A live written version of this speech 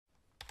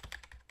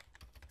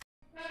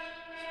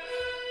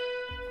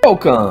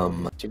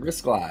Welcome to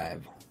Risk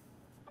Live.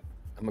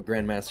 I'm a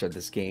Grandmaster at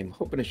this game,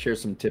 hoping to share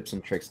some tips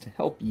and tricks to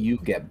help you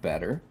get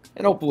better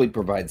and hopefully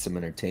provide some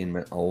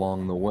entertainment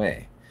along the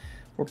way.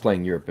 We're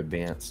playing Europe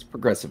Advanced,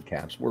 progressive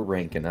caps. We're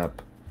ranking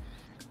up.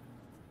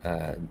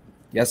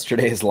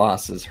 Yesterday's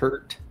losses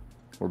hurt.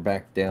 We're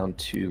back down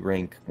to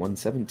rank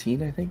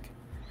 117, I think.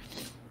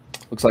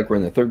 Looks like we're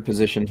in the third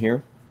position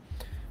here.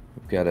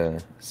 We've got a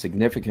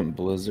significant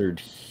blizzard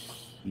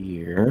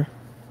here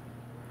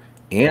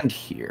and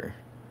here.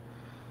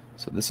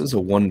 So this is a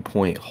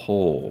 1-point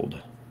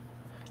hold.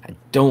 I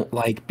don't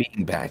like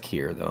being back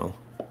here, though.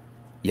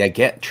 You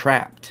get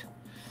trapped.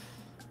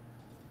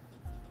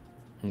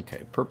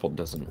 Okay, purple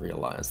doesn't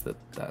realize that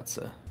that's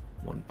a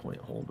 1-point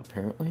hold,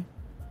 apparently.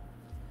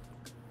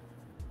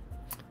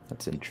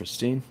 That's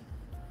interesting.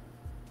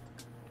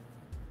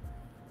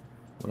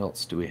 What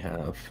else do we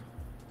have?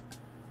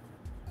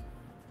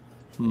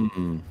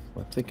 I'm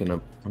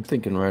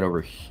thinking right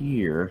over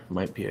here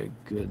might be a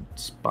good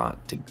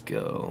spot to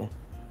go.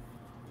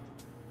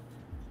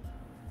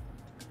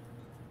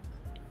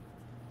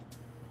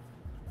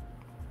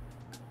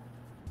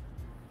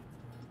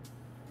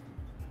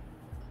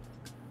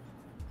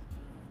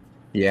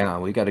 Yeah,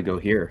 we got to go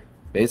here.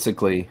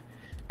 Basically,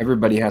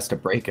 everybody has to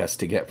break us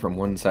to get from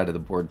one side of the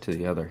board to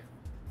the other.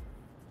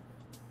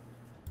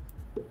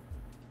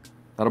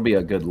 That'll be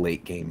a good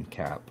late game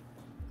cap.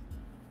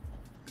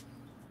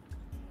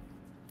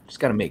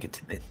 Just got to make it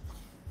to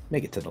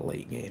the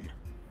late game.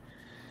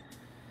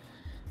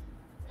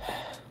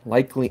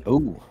 Likely,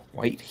 oh,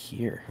 white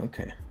here.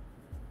 Okay.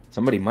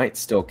 Somebody might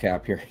still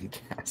cap here and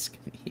cask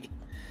me.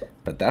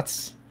 But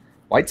that's,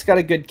 white's got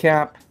a good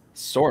cap,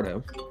 sort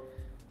of.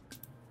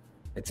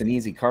 It's an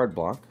easy card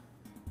block.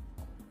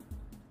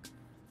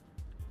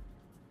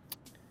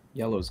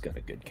 Yellow's got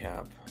a good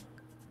cap.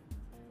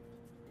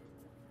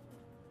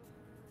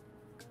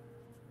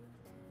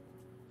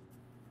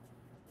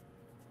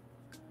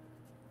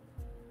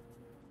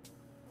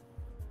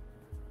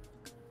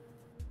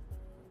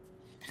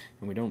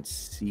 And we don't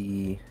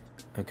see...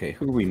 Okay,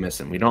 who are we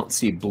missing? We don't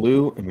see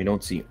blue and we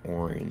don't see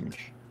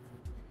orange.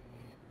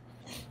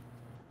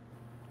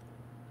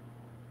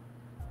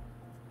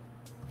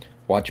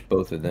 Watch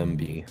both of them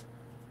be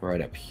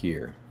right up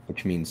here,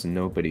 which means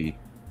nobody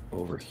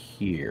over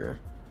here.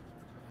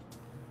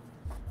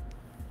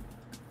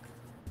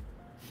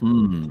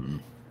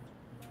 I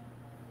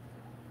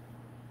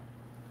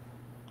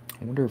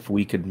wonder if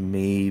we could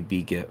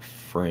maybe get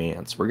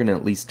France. We're going to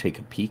at least take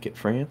a peek at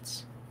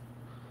France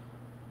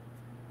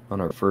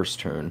on our first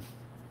turn.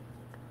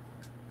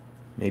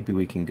 Maybe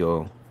we can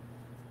go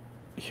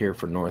here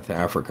for North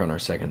Africa on our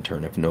second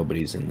turn if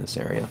nobody's in this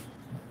area.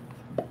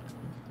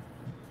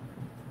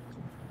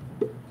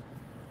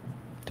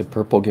 Did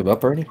purple give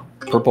up already?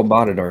 Purple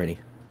bought it already.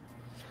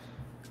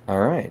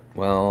 Alright,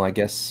 well, I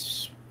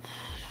guess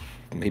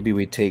maybe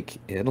we take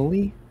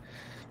Italy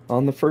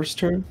on the first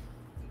turn.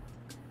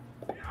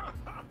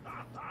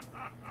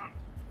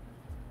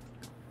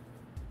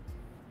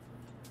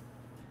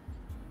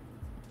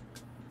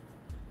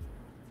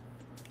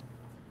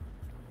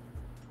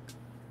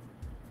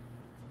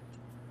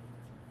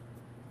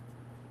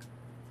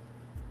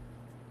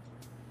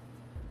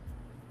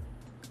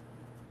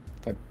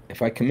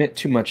 If I commit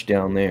too much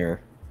down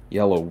there,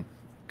 yellow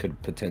could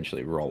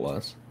potentially roll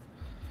us.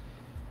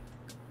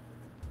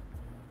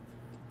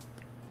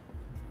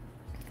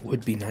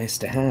 Would be nice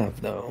to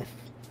have, though.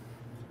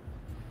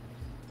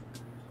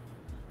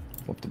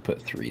 We'll have to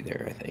put 3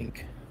 there, I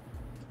think.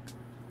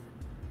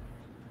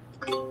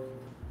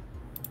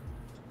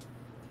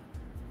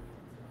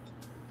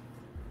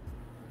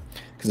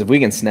 Because if we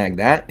can snag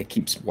that, it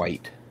keeps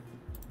white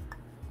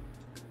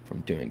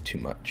from doing too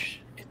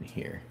much in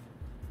here.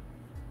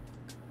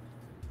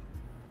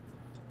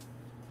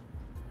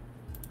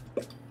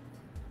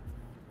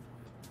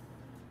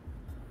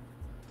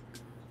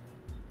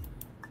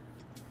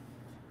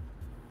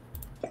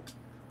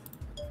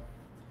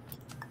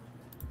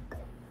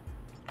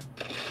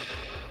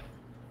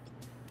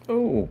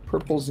 Oh,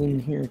 purple's in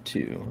here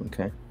too.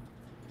 Okay.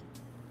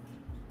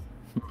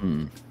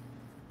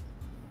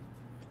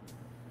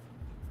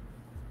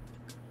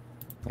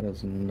 That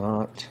is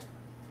not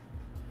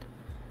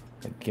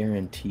a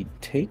guaranteed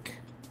take.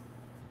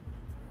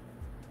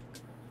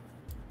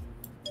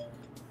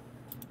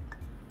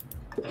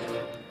 But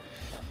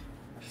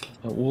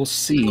we'll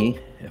see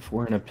if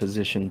we're in a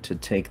position to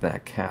take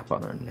that cap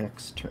on our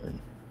next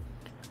turn.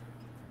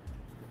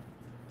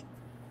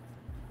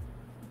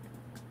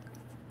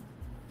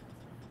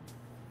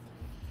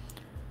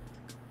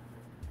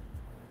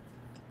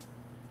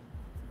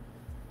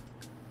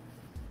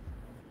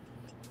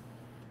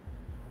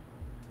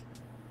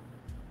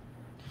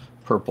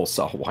 Purple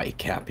saw white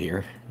cap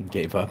here and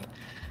gave up.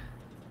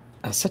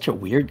 That's such a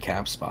weird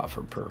cap spot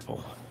for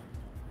purple.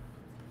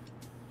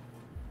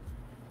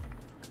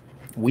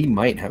 We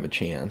might have a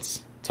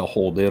chance to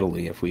hold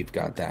Italy if we've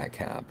got that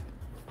cap.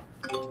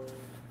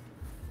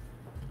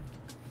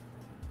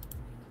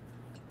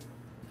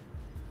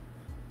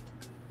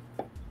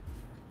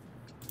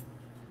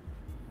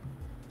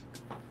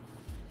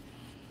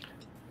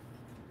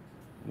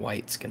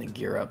 White's going to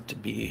gear up to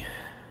be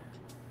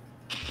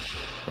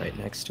right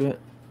next to it.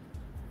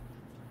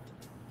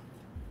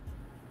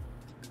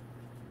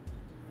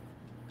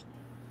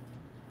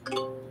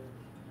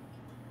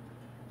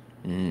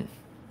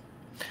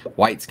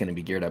 White's going to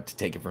be geared up to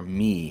take it from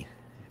me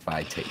if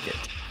I take it.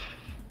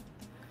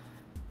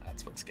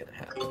 That's what's going to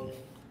happen.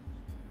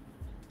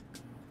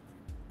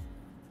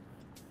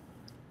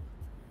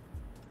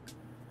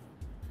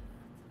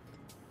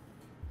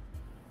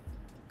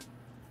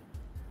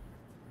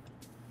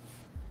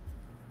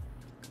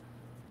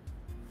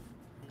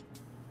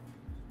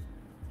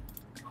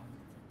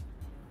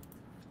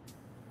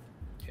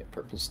 Okay,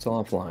 purple's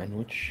still offline.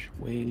 Which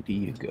way do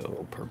you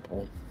go,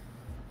 purple?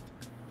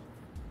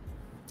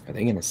 Are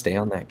they going to stay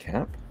on that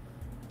cap?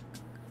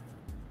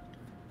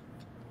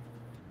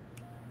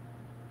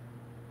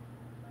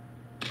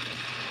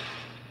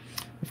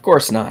 Of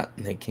course not.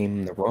 They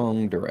came the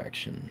wrong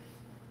direction.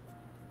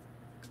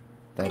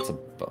 That's a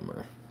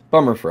bummer.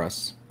 Bummer for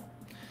us.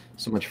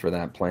 So much for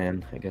that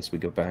plan. I guess we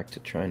go back to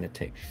trying to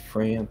take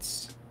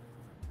France.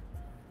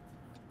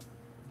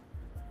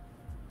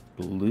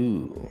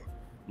 Blue.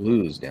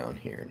 Blue's down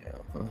here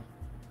now, huh?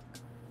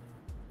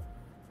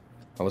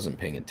 I wasn't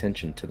paying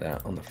attention to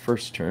that on the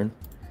first turn.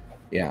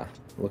 Yeah,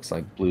 looks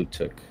like blue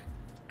took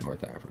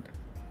North Africa.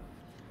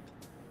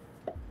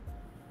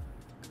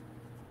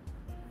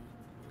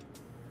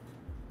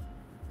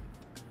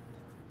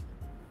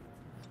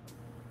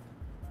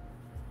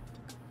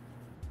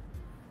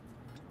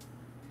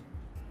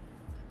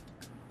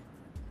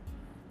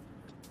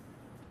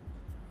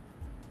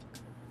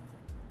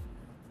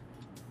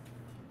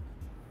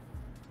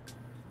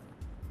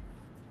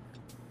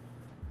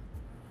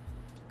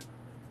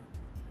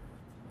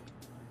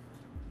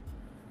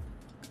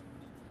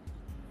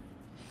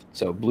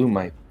 So blue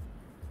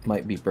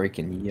might be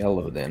breaking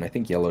yellow then. I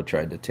think yellow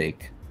tried to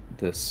take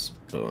this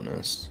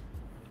bonus.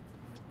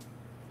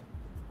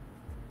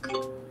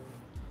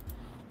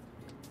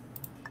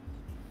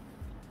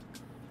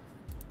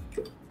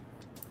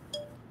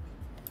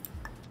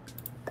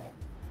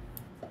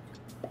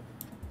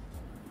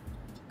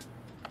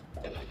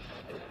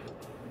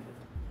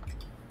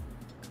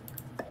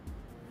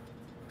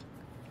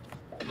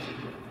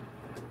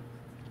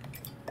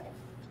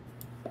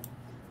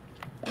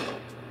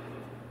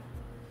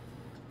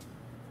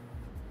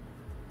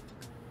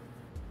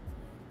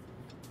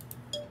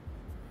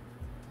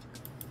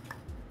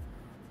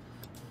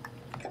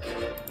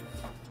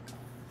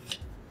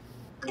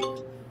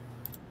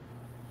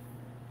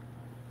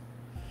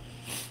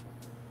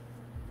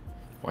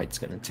 White's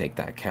going to take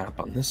that cap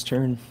on this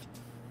turn,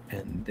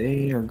 and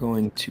they are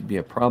going to be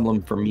a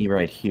problem for me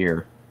right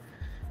here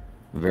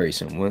very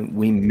soon.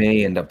 We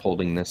may end up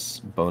holding this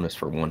bonus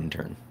for one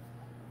turn.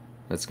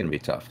 That's going to be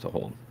tough to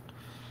hold.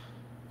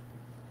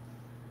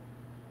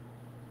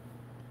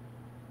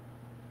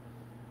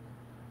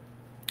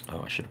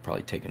 Oh, I should have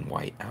probably taken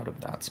white out of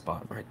that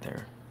spot right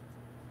there.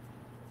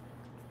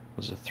 It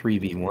was a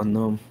 3v1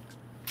 though.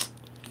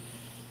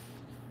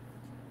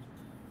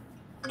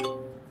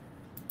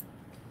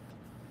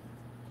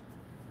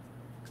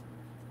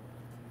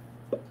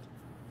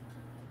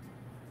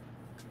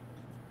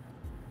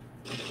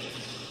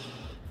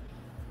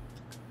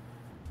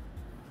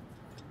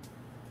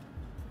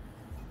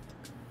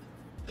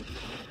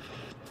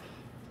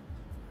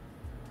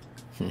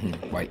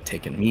 White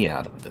taking me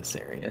out of this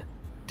area.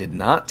 Did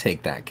not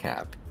take that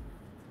cap.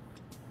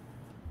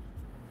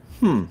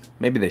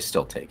 Maybe they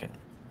still take it.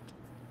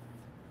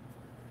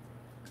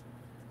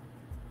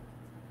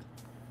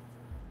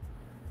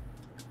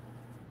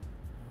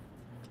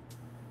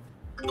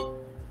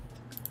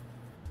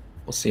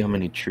 We'll see how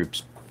many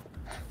troops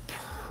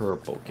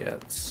purple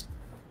gets.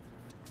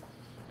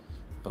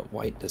 But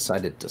white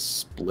decided to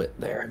split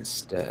there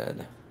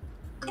instead.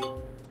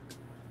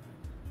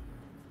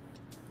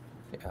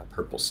 Yeah,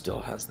 purple still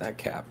has that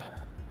cap.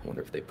 I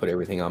wonder if they put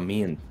everything on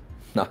me and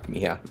knock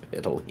me out of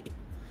Italy.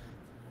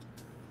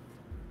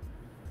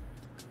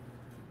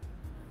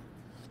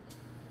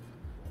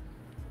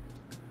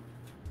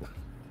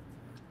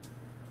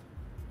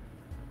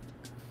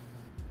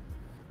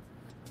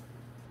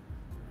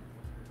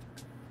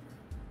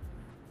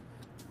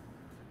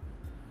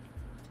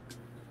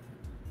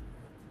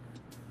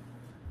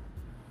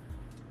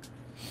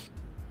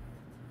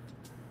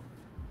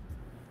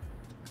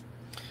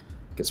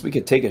 Guess we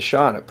could take a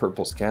shot at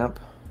purple's cap.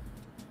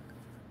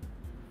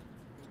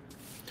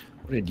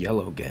 What did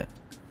yellow get?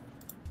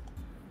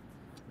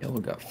 Yellow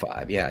got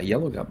 5. Yeah,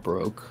 yellow got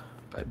broke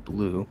by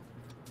blue.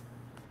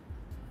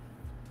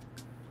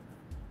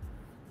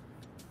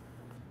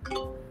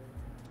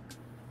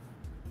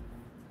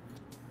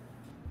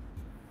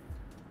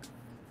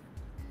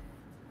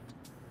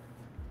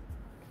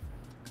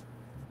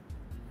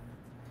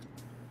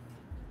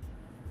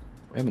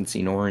 We haven't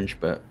seen orange,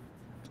 but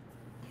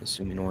I'm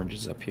assuming orange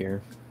is up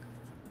here.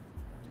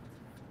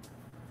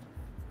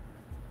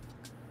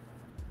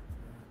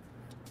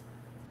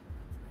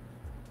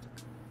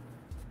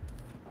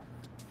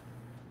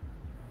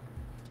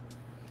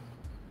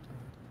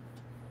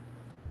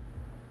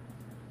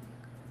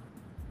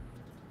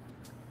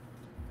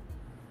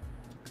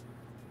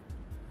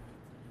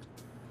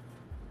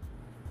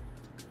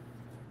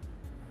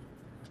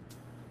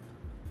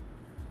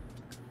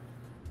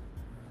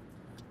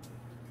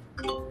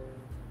 All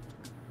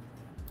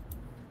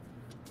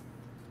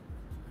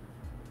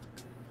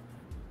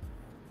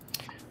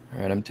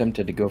right, I'm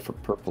tempted to go for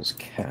purple's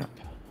cap.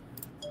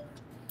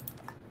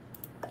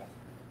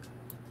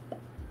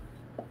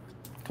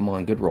 Come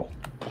on, good roll.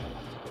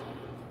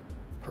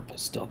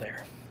 Purple's still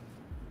there.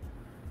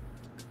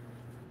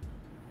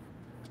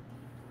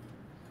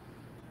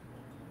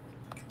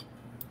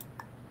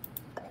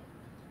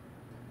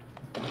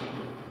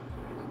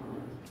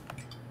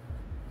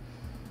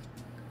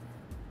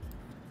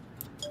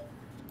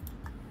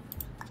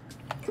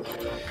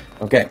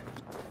 Okay,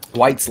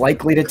 white's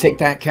likely to take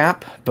that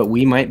cap, but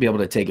we might be able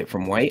to take it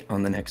from white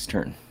on the next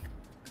turn.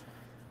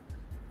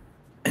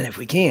 And if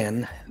we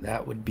can,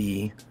 that would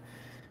be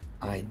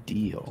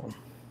ideal.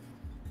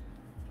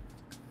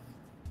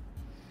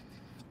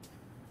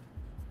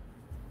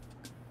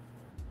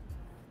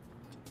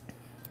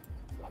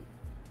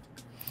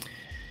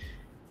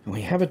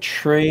 We have a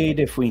trade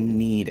if we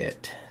need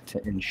it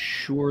to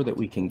ensure that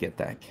we can get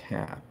that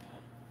cap.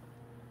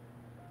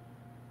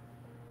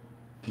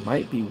 It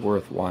might be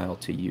worthwhile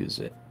to use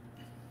it.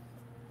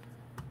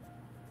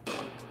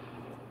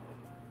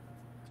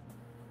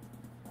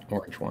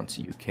 Orange wants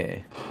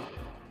UK.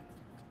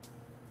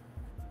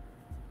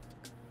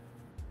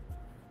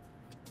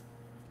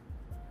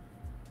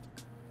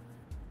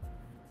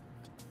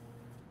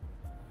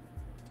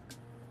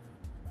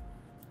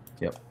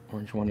 Yep,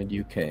 orange wanted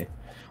UK.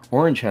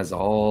 Orange has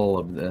all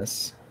of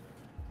this.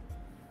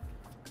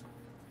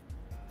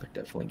 They're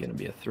definitely going to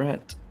be a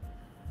threat.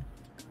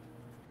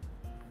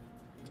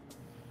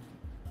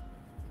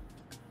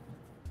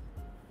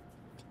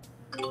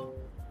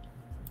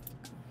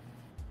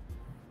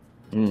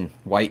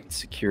 White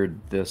secured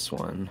this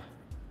one.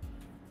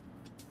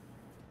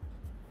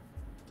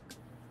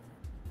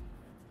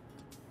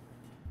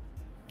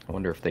 I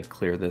wonder if they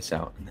clear this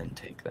out and then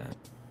take that.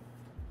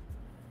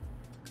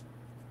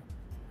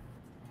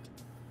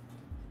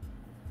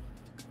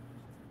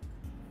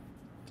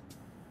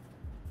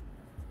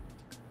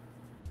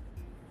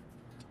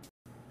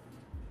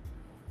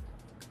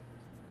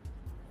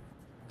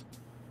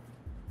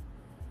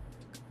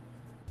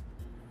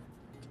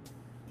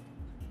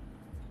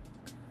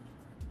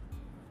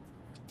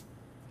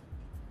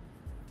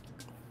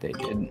 They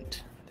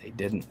didn't. They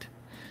didn't.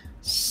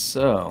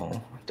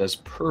 So, does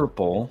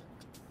purple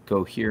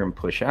go here and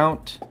push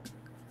out?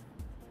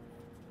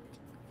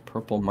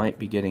 Purple might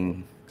be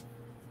getting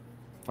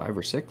 5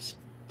 or 6.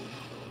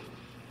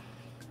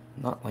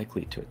 Not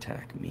likely to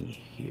attack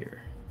me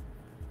here.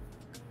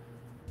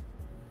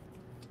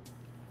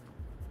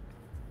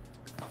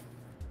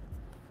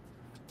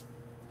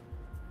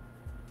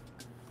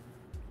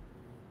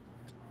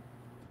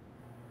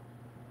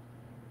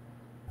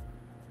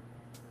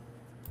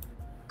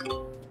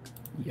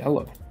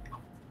 Yellow.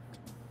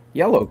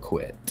 Yellow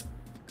quit.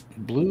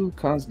 Blue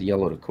caused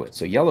yellow to quit.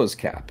 So yellow's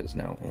cap is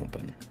now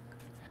open.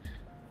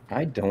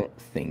 I don't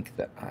think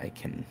that I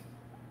can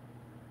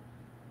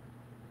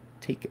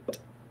take it.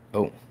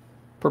 Oh,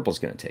 purple's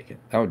going to take it.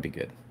 That would be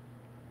good.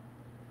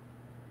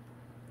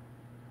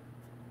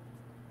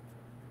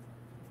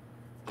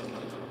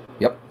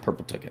 Yep,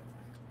 purple took it.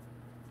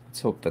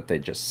 Let's hope that they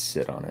just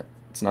sit on it.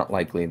 It's not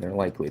likely. They're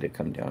likely to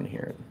come down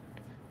here and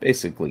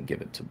basically give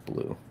it to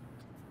blue.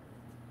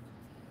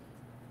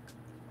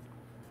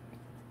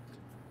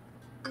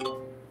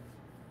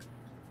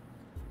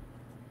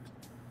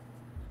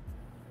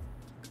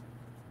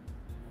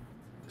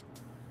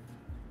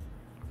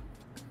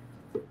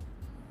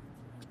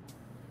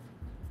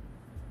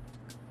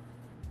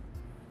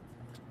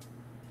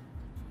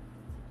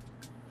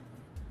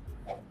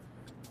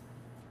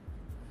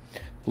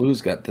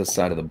 Blue's got this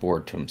side of the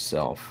board to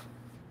himself.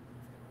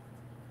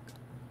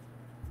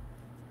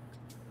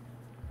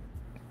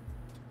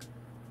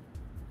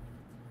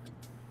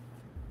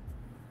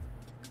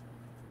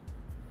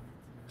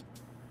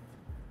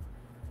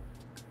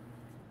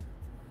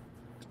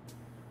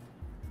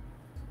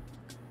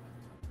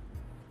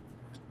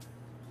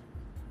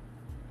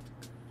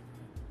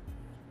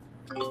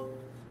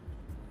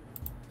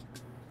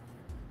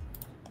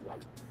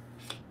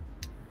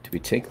 Do we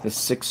take the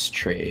 6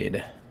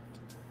 trade?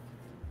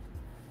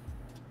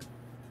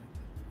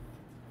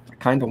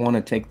 Kind of want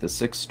to take the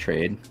 6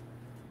 trade.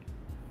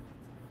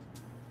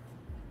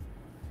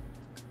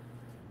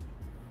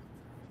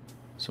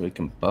 So we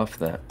can buff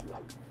that.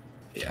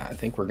 Yeah, I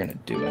think we're going to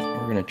do it.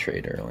 We're going to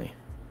trade early.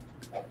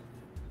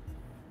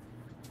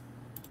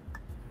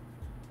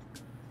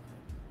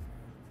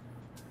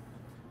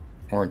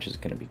 Orange is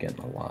going to be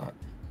getting a lot.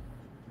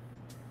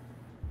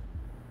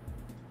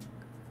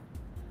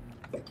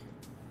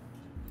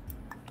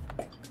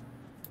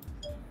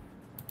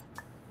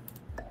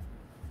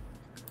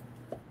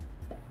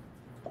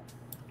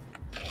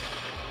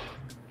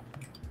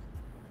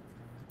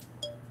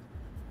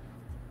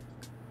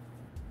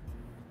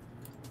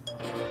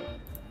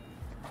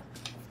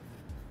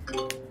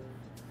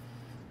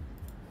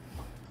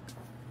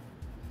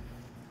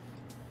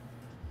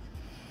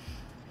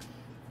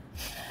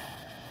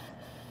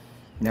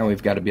 Now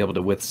we've got to be able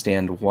to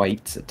withstand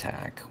white's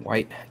attack.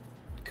 White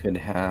could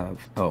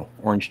have... Oh,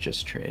 orange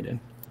just traded.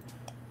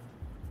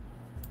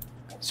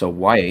 So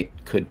white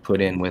could put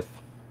in with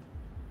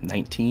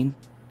 19,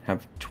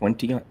 have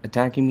 20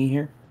 attacking me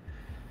here.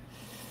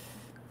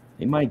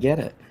 He might get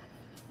it.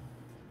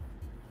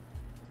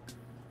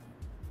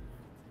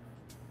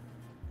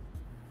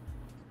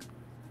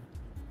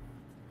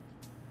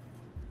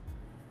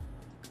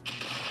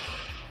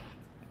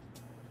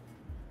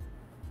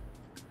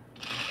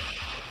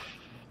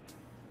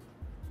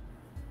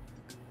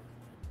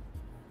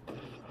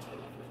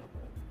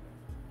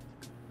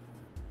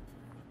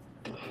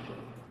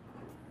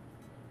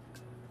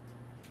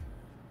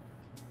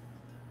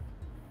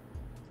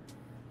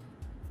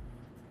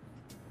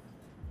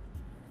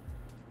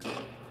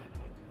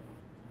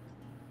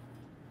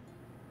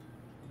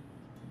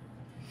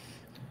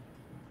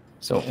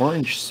 So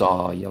orange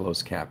saw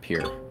yellow's cap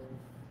here.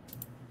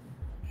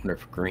 Wonder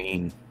if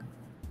green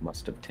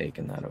must have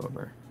taken that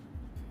over.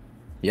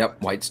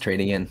 Yep, white's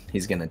trading in.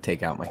 He's going to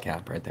take out my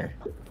cap right there.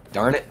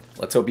 Darn it.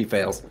 Let's hope he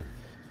fails.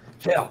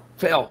 Fail,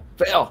 fail,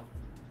 fail.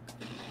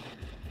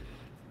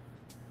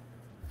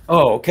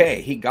 Oh,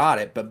 okay. He got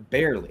it, but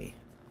barely.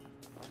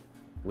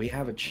 We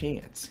have a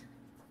chance.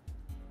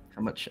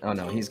 How much? Oh,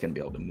 no, he's going to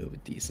be able to move a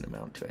decent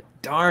amount to it.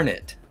 Darn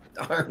it.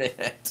 Darn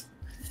it.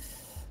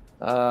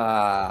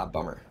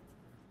 Bummer.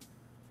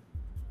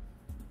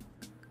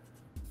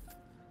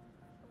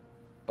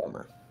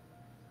 Bummer.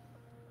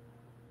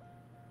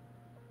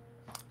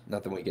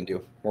 Nothing we can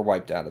do. We're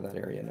wiped out of that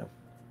area now.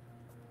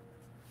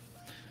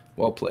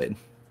 Well played.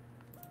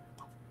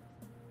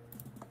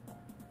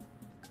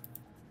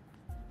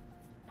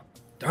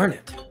 Darn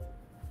it.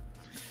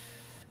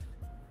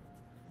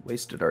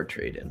 Wasted our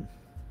trade-in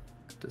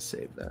to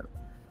save that.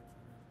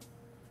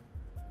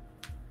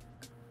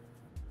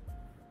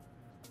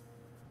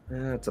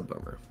 That's a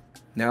bummer.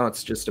 Now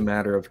it's just a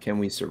matter of can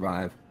we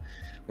survive.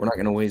 We're not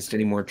going to waste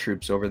any more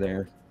troops over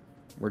there.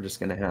 We're just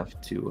going to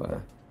have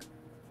to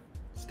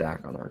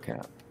stack on our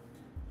cap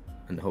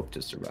and hope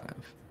to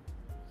survive.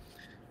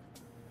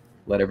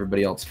 Let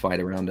everybody else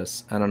fight around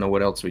us. I don't know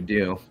what else we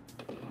do.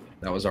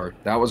 That was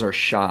our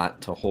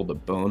shot to hold a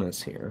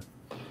bonus here.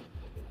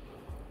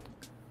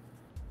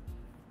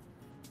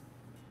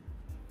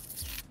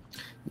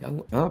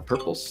 Yellow,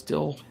 purple's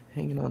still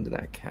hanging on to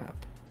that cap.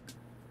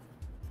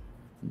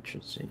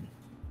 Interesting.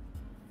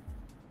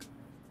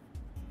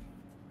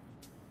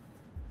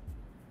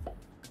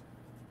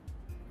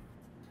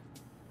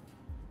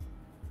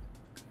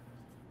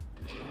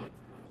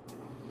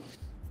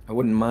 I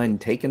wouldn't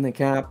mind taking the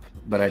cap,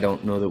 but I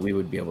don't know that we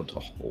would be able to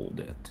hold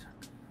it.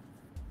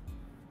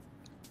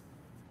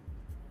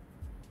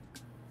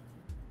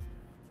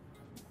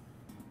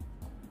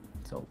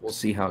 So we'll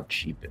see how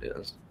cheap it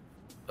is,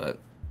 but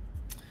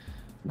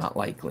not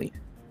likely.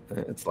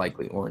 It's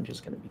likely orange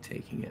is going to be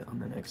taking it on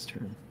the next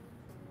turn.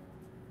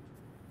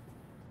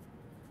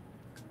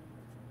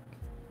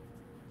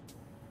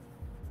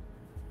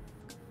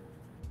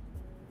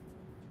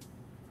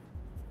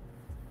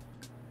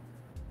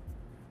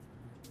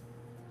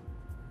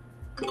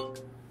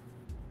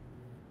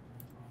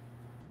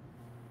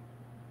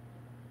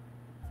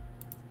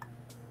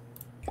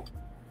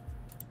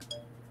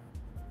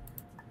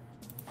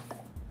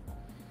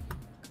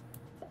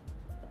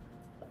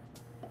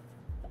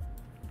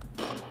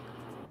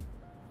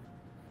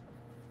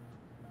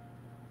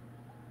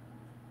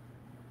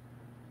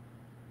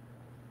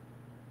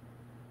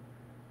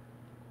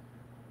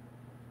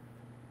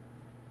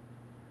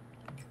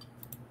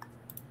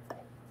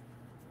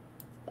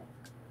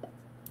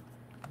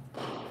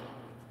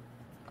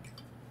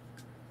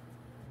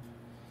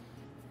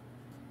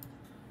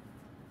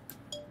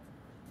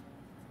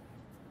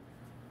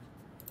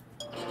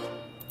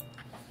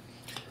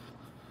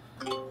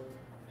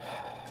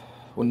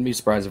 Wouldn't be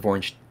surprised if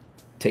orange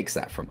takes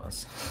that from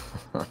us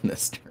on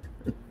this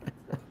turn,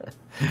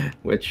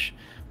 which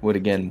would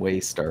again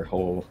waste our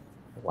whole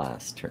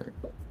last turn.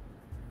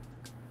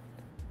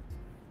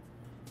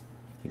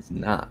 He's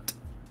not.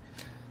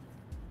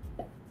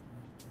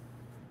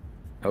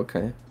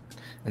 Okay.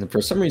 And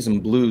for some reason,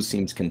 blue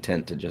seems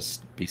content to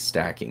just be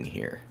stacking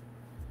here.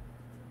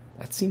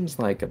 That seems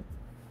like a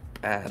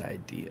bad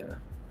idea.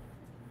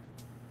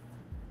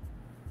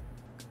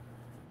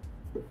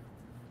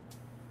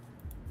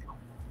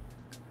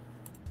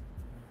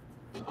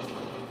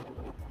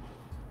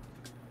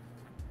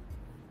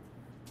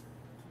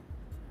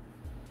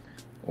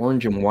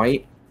 Orange and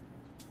white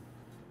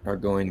are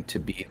going to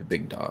be the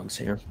big dogs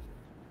here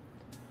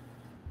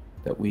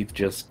that we've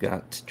just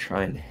got to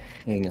try and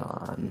hang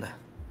on.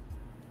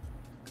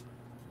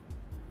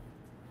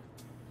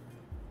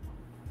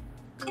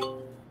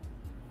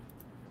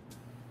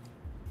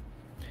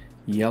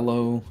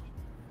 Yellow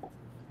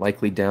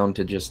likely down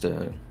to just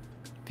a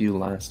few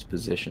last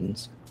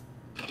positions.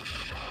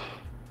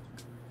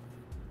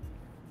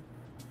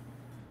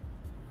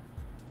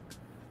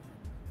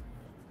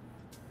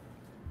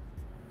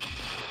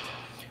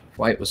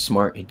 White was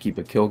smart. He'd keep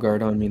a kill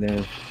guard on me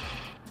there.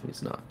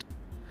 He's not.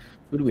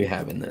 Who do we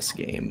have in this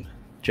game?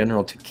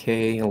 General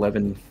Takei,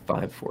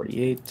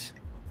 11,548.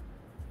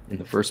 In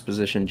the first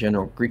position,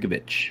 General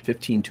Grigovich,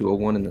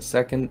 15,201 in the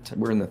second.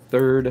 We're in the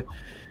third.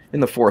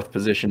 In the fourth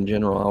position,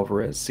 General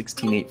Alvarez,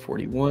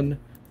 16,841.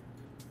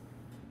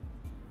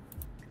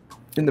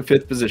 In the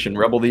fifth position,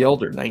 Rebel the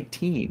Elder,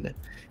 19.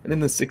 And in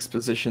the sixth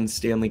position,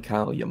 Stanley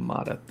Kyle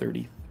Yamada,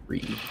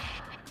 33.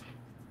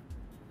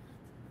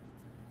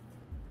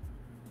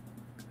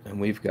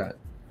 And we've got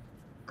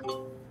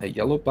a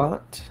yellow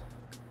bot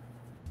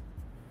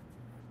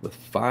with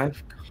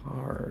 5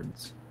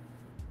 cards.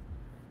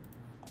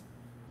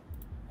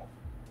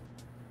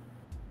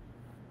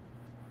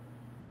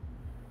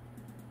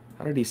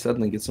 How did he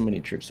suddenly get so many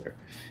troops there?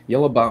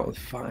 Yellow bot with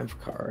 5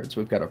 cards.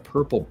 We've got a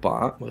purple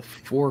bot with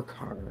 4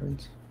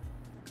 cards.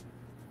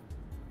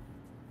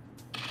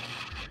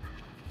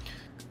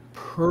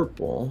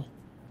 Purple.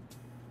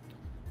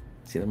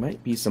 See, there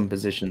might be some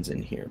positions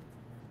in here.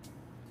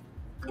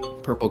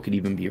 Purple could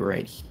even be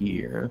right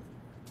here.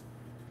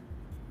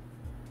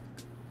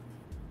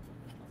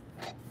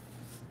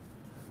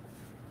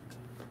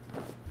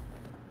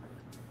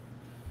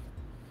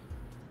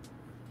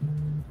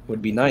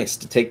 Would be nice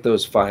to take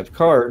those 5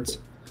 cards,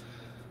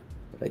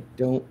 but I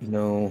don't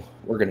know.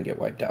 We're going to get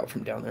wiped out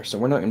from down there, so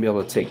we're not going to be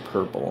able to take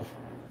purple.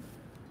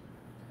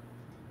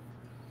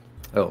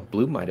 Oh,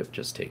 blue might have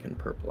just taken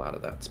purple out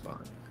of that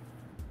spot.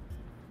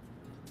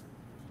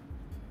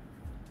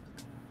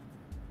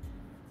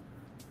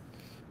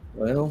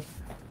 Well,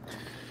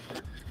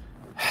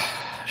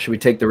 should we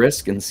take the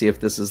risk and see if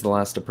this is the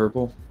last of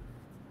purple?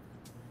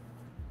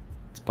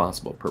 It's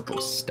possible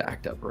purple's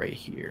stacked up right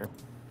here.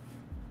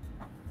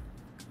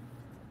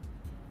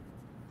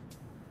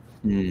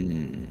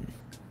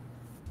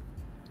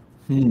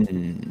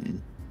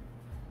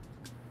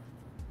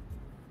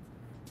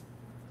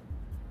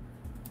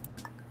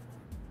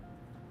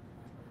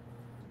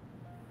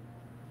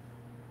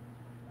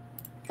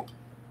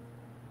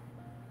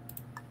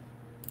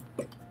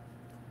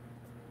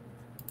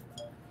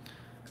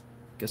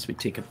 Guess we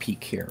take a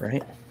peek here,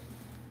 right?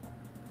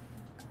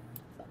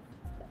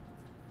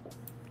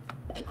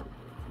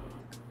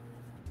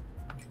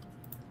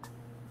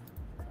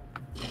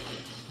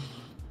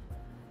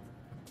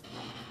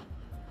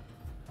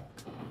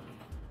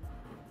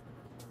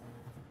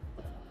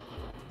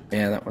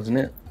 Yeah, that wasn't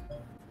it.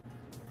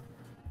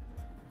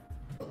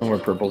 And where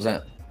purple's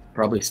at?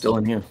 Probably still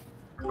in here.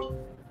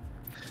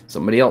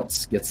 Somebody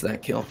else gets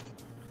that kill.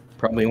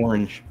 Probably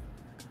orange.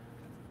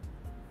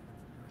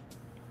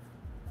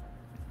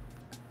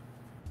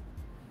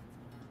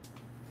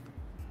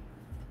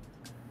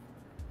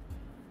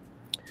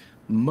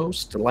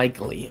 Most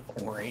likely,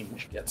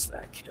 orange gets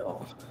that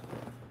kill.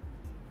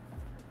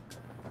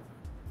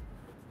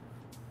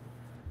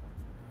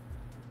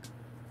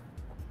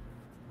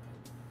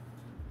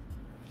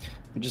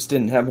 We just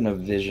didn't have enough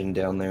vision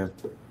down there.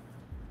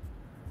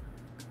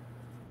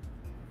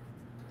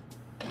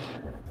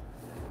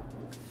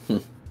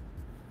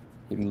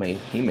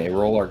 He may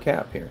roll our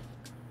cap here.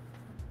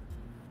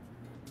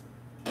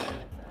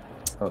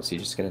 Oh, is he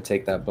just going to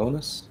take that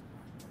bonus?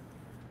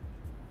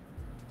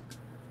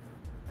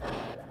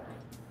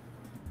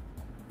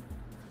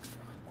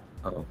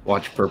 Oh,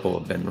 watch purple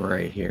have been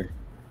right here.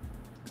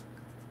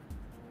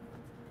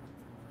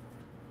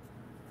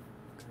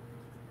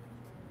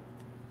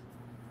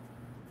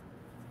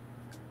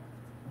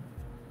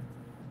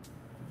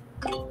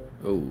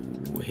 Oh,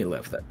 he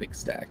left that big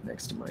stack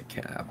next to my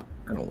cap.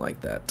 I don't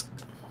like that.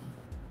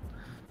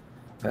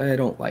 I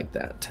don't like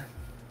that.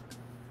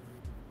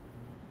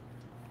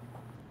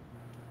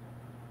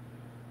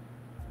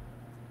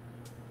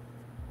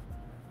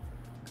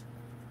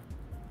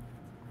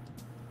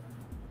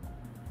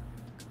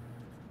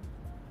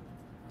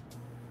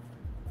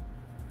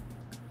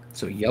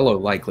 So yellow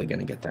likely going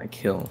to get that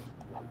kill.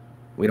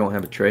 We don't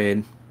have a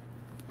trade.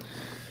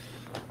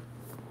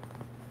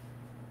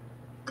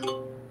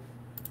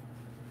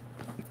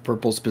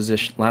 Purple's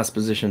position, last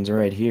position's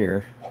right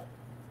here.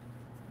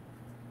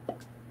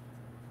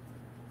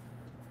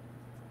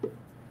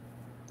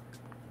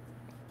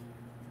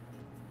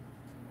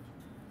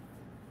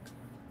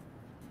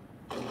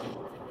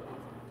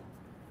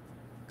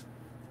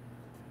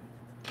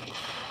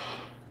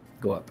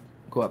 Go up.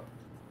 Go up.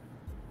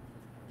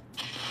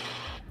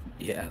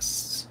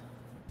 Yes.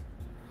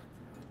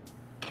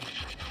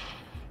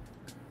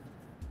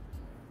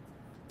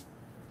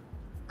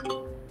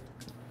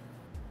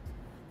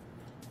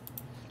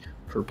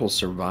 Purple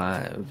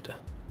survived.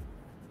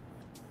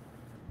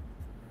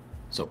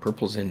 So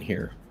purple's in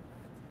here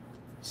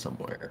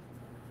somewhere.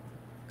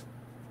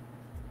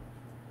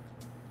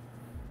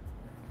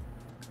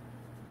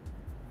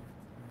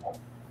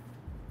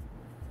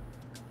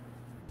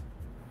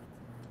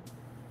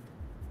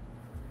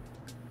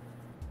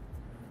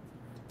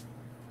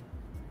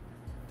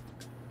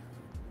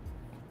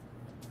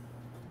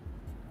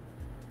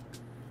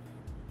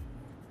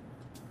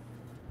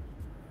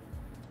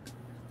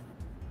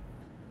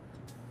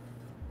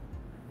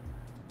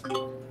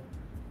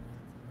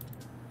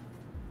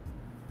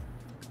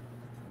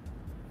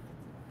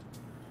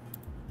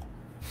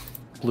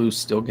 Blue's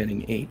still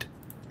getting 8.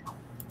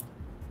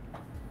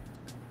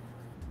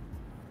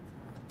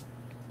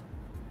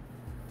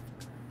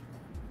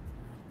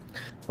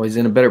 Well, he's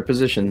in a better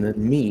position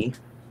than me,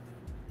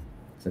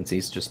 since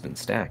he's just been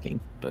stacking,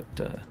 but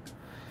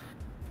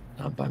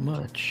not by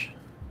much.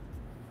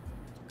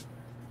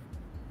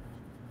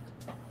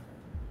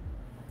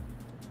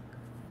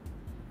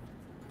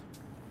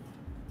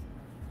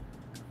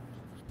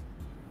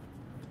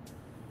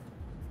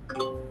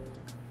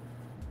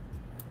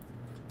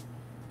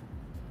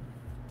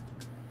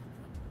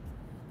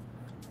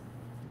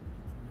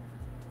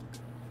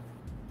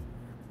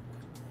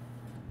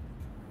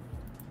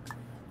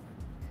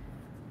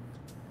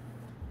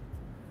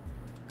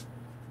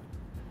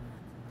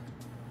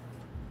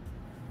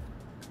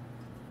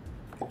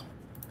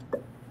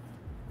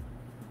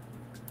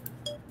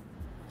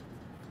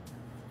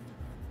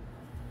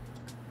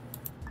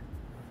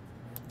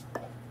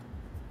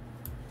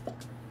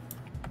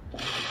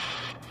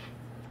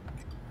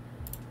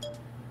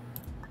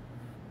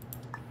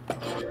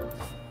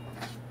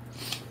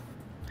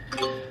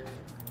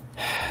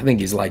 I think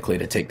he's likely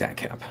to take that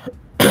cap.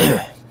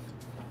 I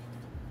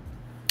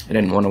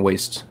didn't want to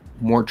waste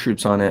more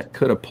troops on it.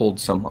 Could have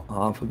pulled some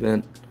off of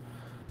it,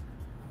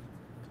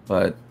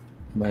 but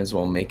might as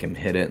well make him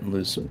hit it and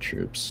lose some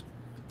troops.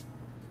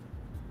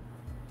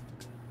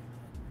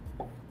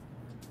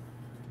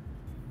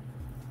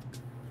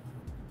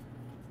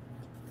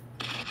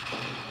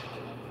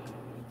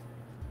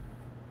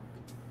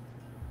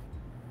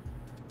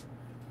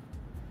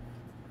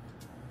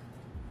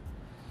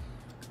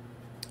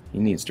 He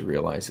needs to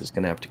realize he's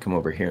going to have to come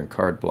over here and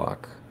card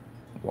block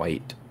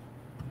white.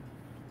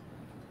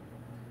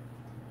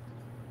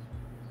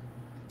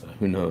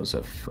 Who knows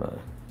if...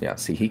 yeah,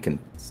 see, he can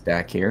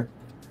stack here.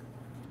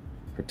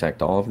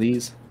 Protect all of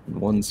these in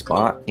one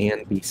spot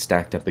and be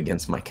stacked up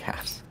against my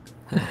caps.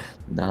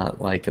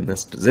 Not like in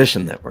this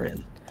position that we're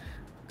in.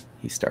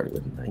 He started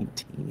with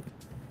 19.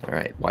 All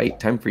right, white,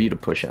 time for you to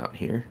push out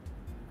here.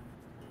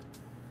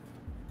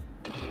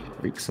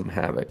 Wreak some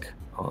havoc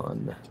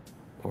on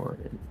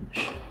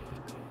orange.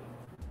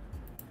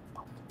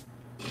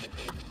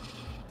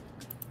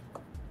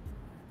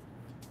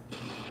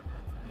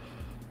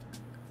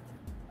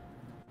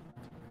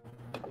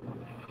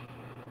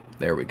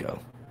 There we go.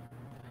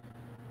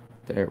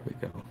 There we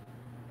go.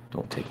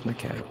 Don't take my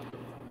cap.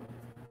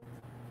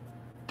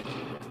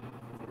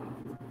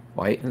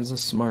 White is a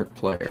smart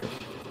player.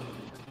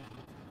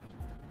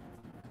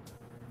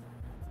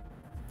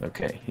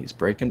 Okay, he's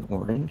breaking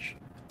orange.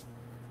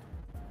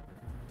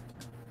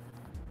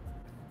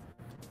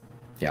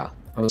 Yeah,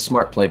 that was a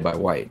smart play by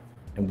white.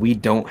 And we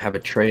don't have a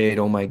trade.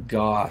 Oh my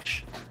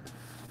gosh.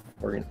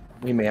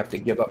 We may have to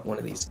give up one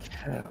of these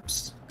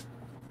caps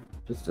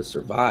just to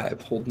survive,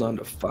 holding on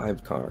to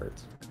 5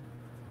 cards.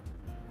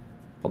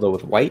 Although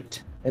with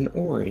white and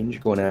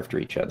orange going after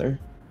each other,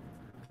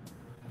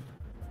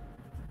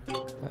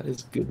 that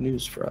is good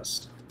news for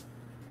us.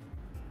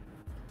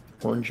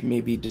 Orange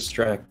may be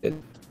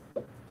distracted.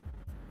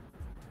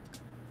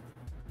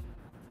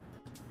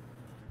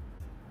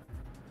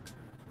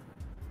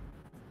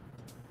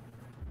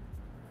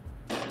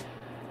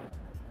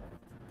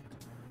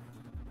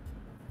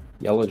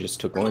 Yellow just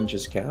took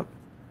orange's cap.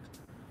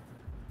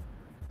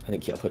 I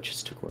think yellow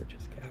just took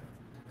orange's cap.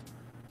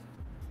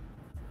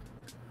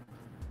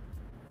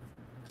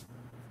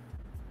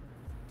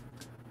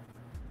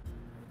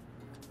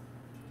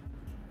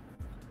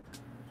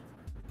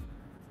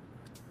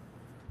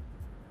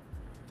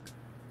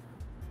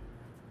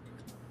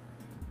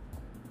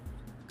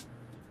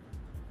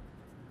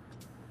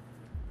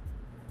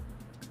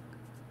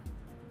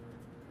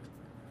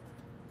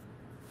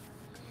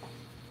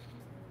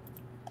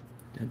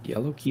 Did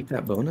yellow keep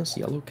that bonus?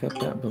 Yellow kept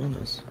that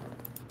bonus.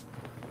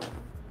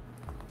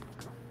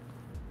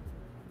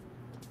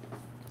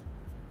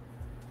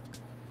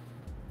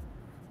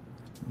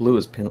 Blue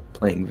is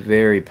playing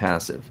very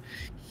passive.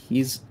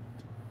 He's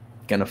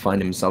going to find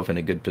himself in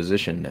a good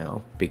position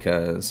now,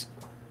 because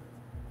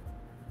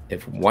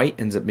if white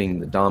ends up being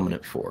the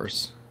dominant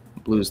force,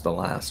 blue's the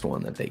last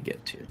one that they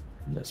get to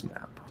in this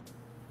map.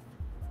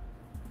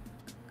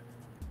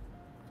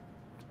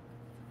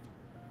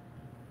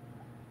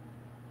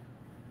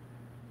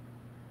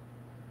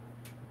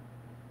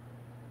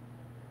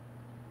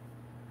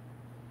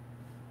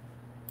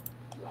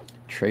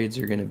 Trades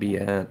are going to be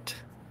at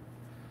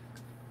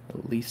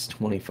least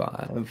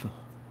 25.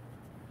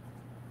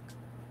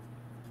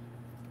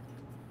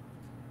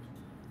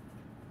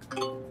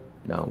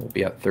 No, we'll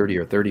be at 30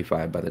 or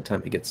 35 by the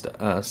time it gets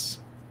to us.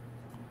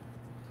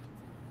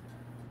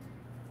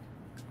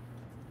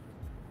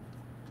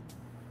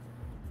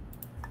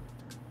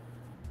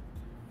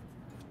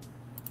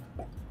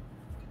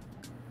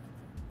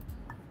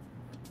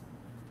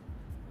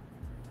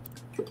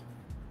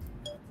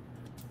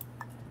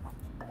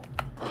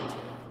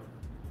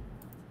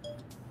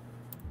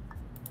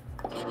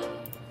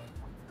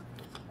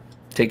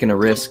 Taking a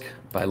risk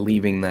by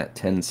leaving that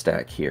 10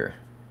 stack here.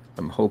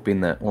 I'm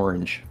hoping that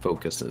orange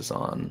focuses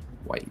on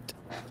white.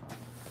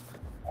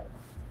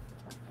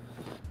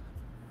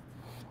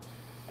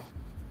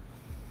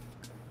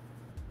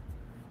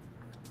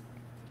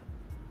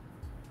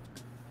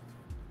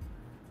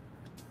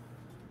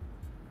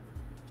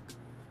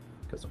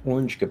 Because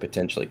orange could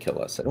potentially kill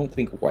us. I don't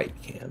think white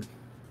can.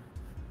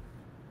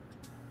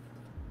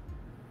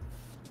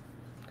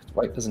 Because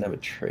white doesn't have a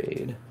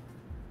trade.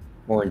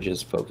 Orange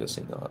is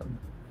focusing on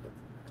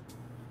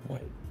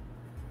white.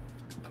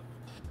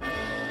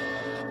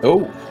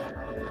 Oh,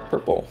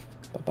 purple.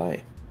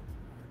 Bye-bye.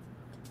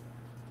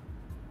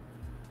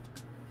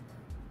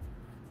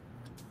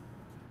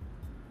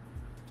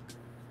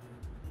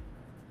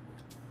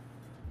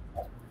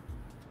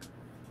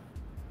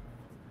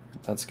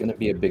 That's going to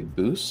be a big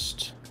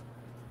boost.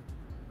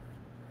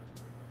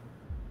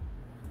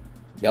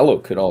 Yellow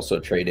could also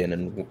trade in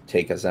and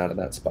take us out of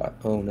that spot.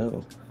 Oh,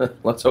 no.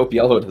 Let's hope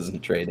yellow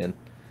doesn't trade in.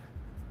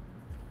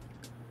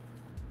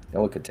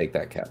 Yellow could take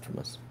that cap from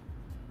us.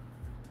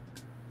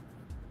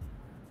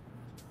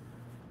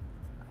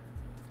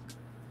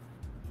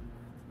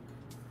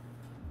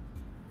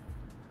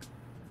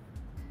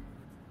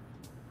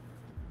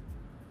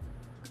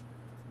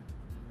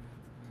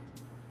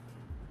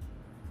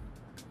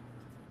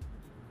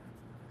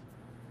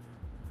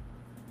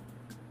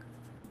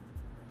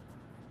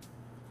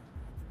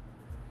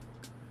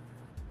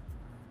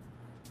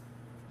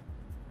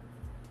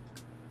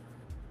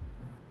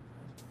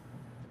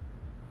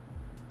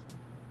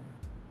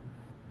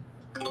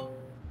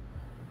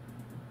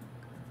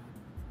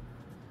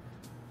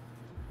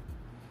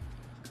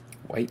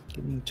 White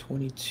getting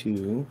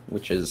 22,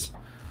 which is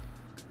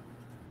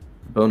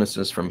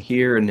bonuses from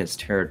here in his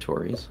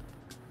territories.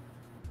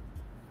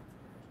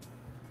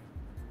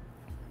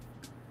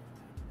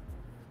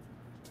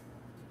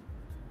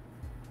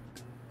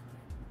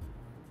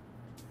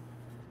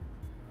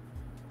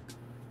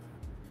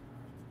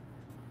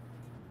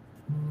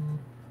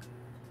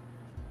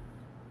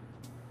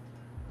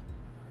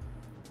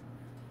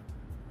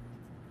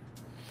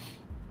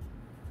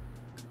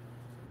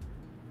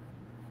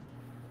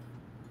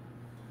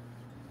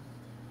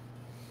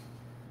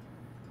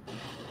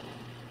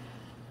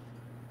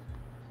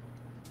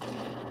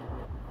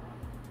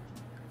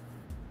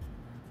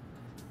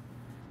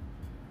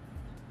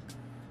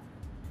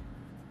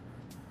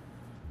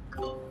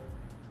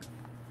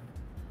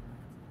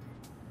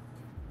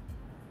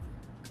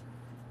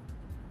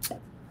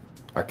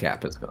 Our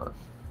cap is gone.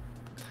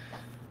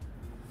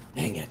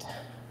 Dang it.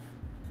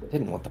 I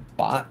didn't want the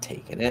bot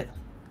taking it.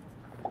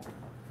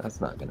 That's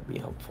not going to be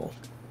helpful.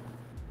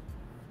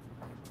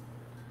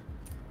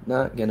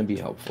 Not going to be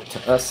helpful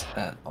to us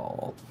at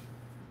all.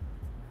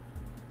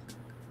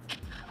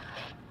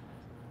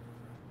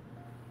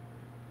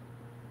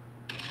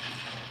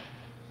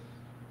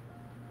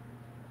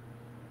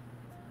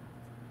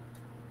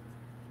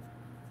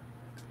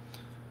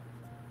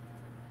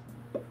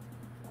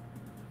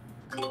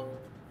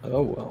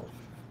 Oh, well.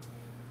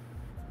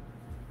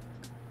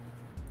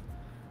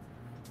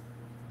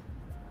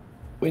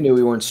 We knew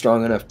we weren't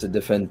strong enough to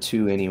defend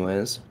 2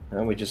 anyways.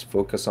 Now we just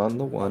focus on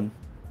the 1.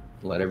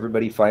 Let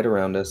everybody fight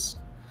around us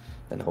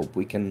and hope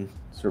we can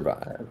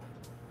survive.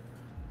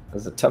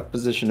 That's a tough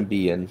position to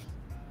be in.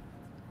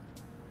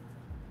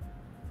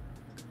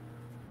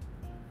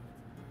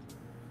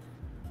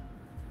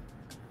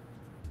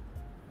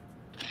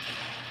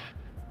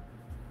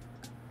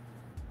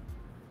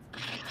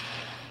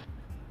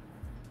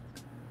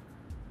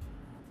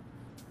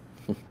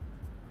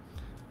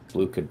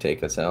 Blue could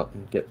take us out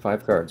and get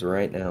 5 cards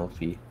right now if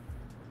he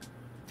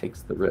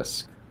takes the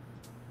risk.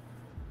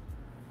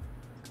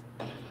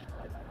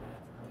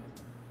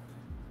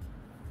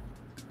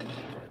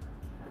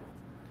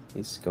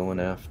 He's going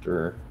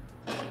after...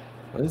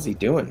 What is he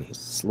doing? He's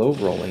slow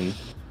rolling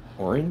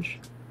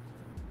orange.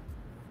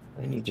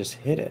 And he just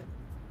hit it.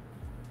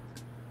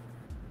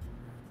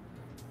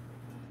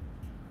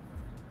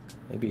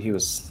 Maybe he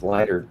was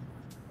slider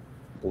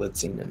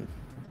blitzing and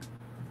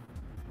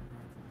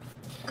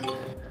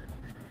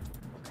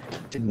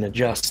didn't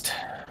adjust.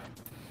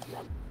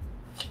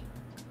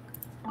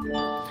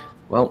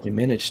 Well, we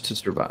managed to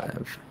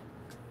survive.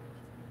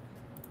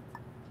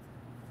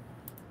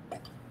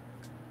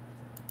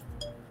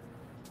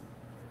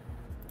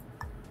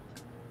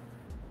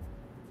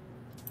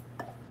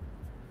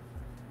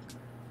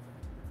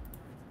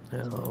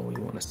 Now we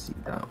want to see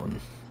that one.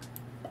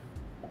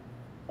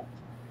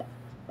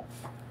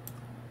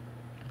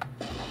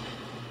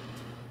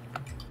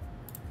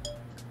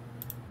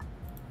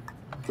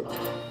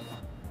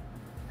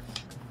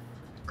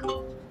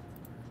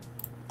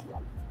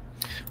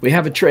 We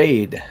have a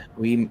trade.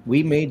 We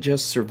may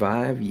just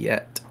survive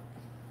yet.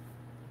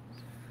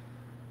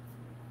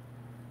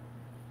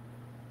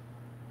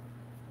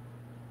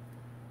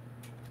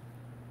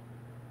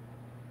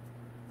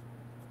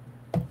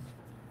 It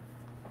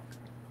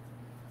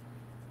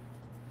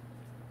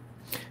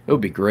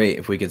would be great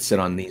if we could sit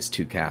on these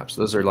 2 caps.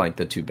 Those are like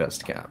the 2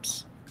 best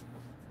caps.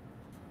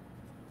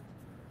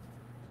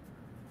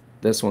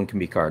 This one can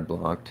be card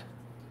blocked.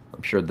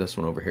 I'm sure this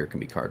one over here can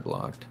be card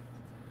blocked.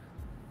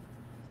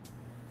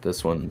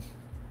 This one,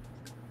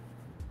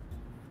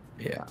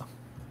 yeah.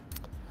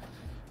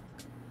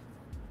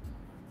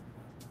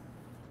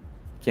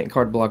 Can't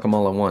card block them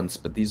all at once,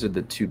 but these are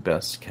the 2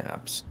 best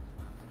caps.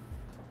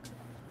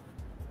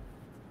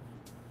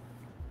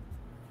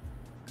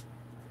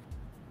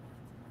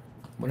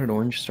 What did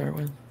orange start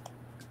with?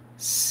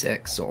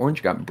 6. So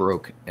orange got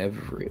broke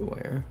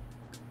everywhere.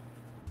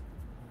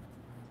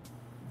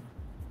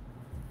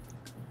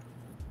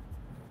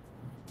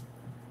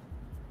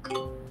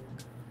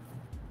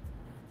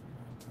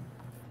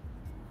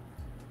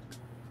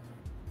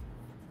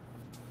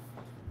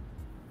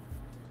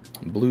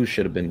 Blue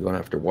should have been going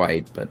after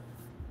white, but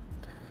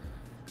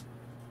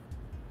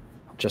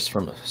just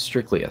from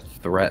strictly a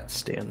threat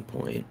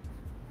standpoint.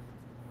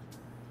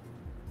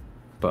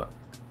 But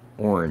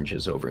orange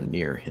is over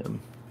near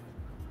him.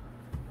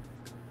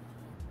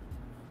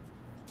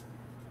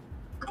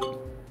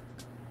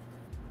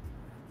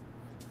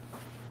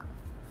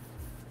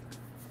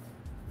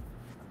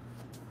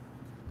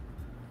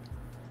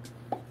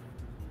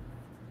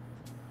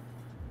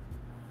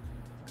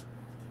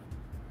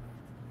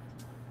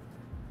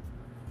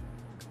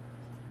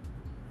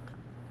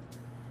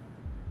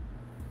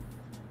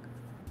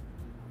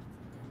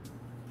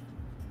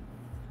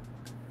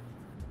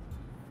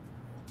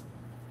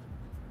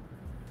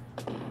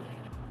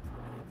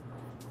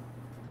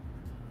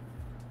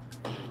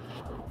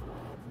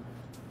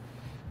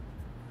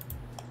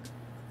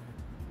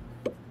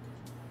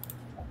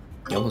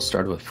 Yellow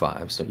started with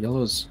 5, so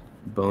yellow's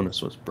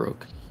bonus was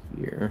broke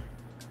here.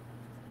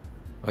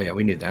 Oh yeah,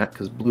 we knew that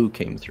because blue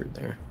came through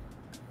there.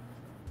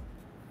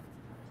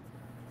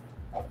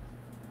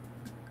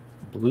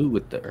 Blue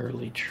with the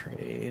early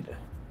trade.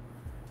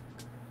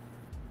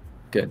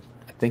 Good.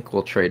 I think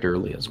we'll trade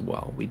early as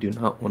well. We do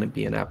not want to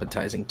be an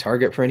appetizing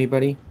target for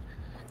anybody.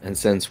 And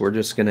since we're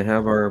just going to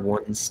have our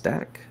 1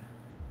 stack,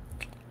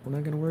 we're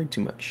not going to worry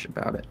too much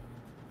about it.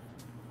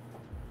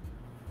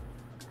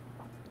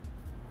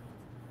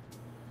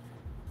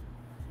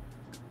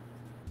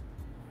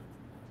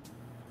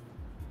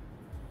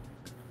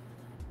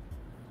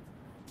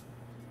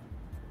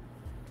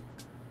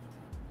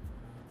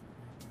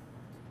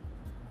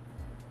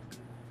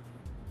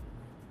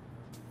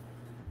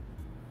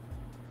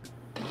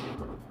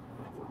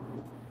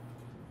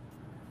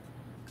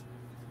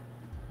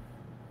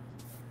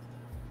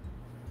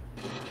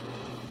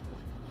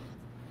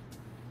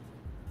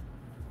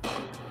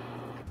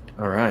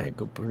 All right,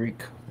 go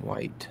break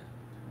white.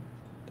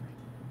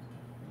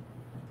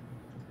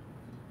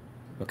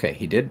 Okay,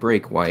 he did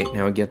break white.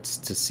 Now he gets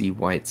to see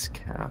white's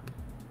cap.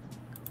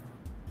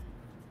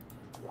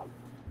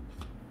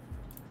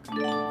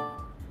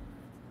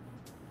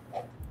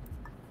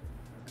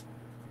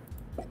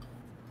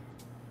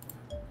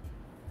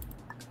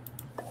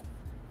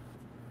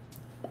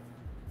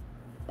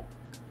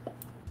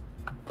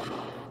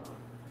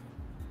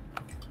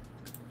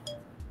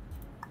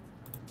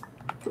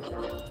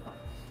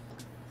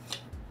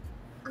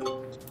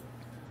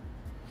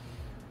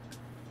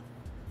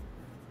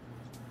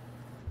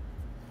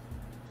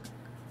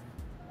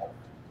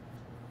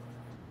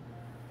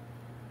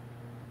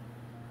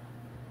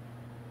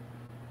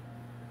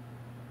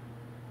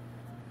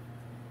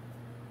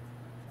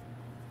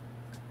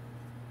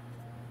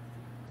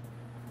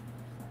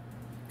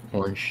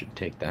 Orange should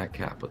take that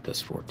cap with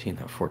this 14.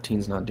 That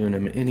 14's not doing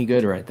him any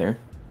good right there.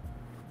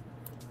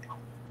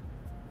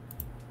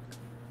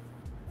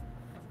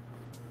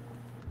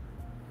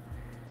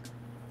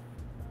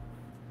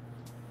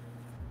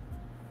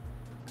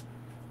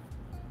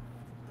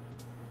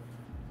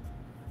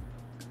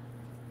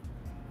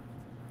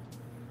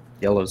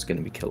 Yellow's going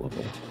to be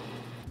killable.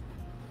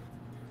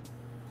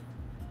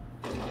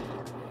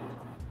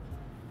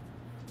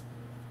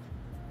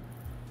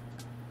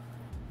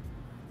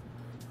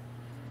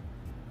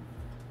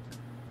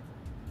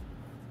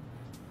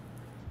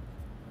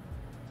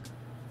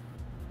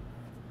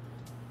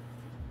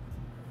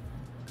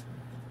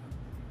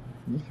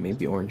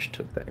 Maybe orange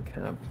took that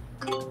cap.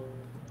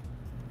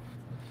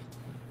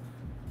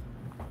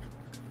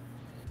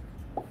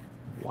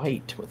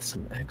 White with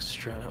some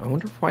extra. I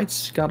wonder if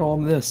white's got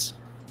all of this.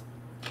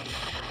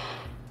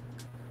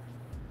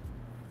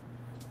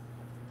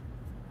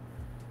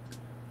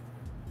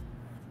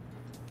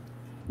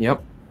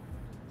 Yep.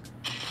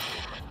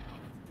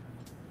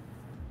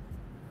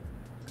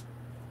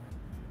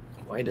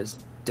 White is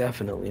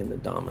definitely in the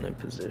dominant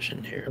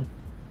position here.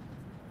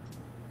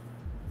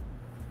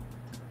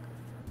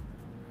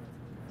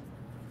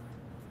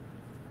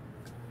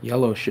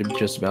 Yellow should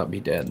just about be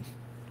dead.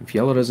 If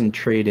yellow doesn't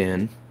trade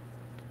in,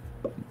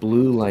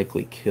 blue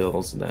likely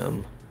kills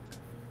them.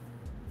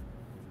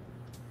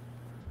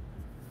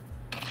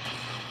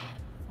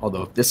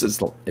 Although if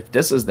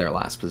this is their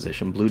last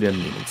position, blue didn't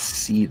even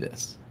see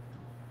this.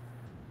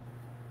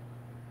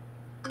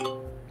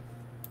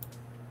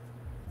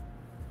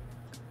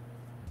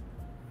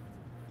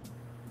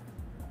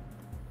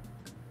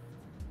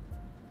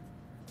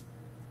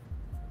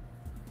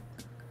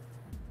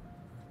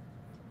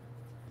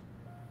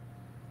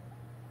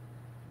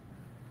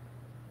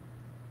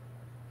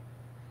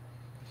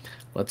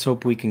 Let's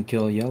hope we can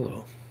kill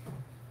yellow.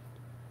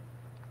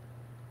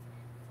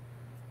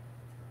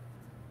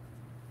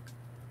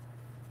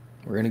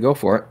 We're going to go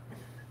for it.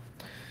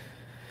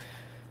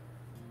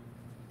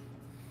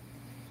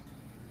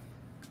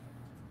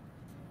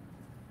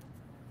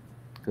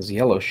 Because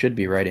yellow should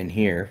be right in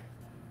here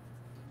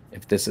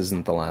if this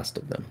isn't the last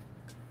of them.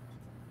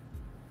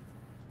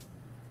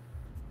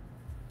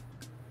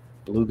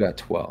 Blue got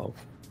 12,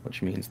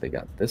 which means they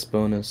got this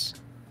bonus,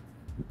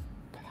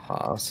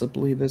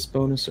 possibly this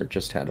bonus, or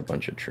just had a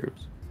bunch of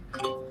troops.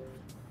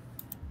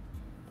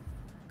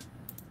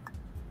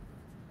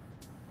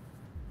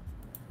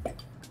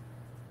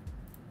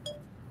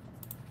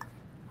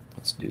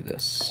 Let's do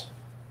this.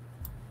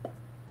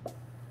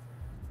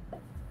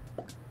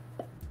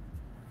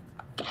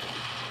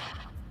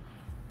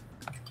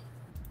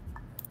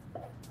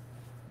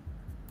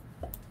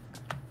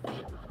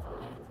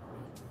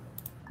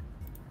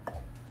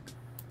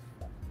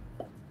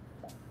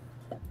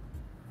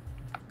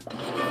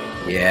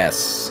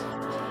 Yes.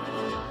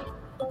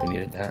 We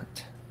needed that.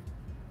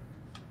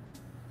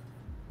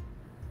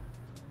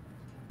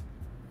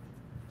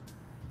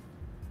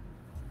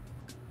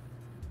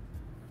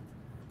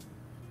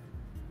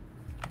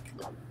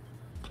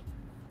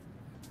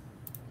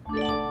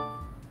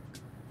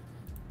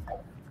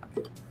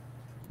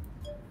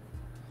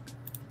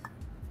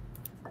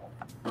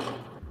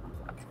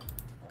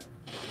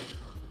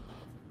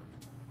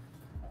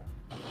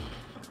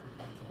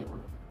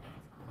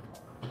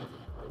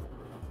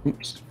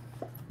 Oops.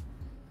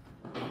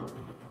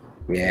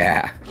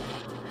 Yeah.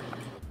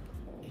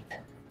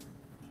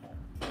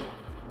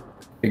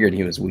 Figured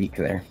he was weak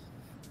there.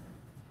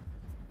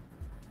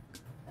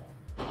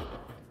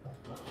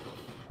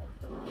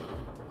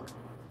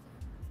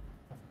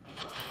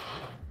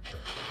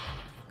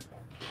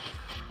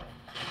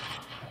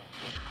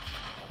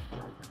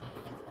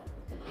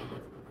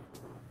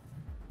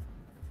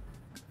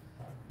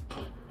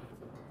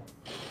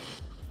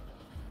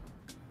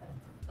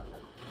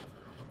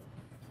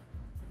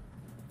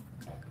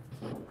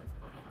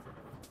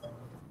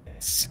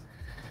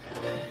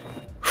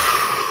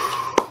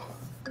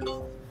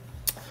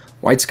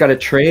 White's got a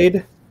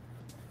trade,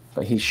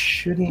 but he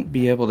shouldn't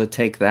be able to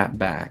take that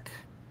back.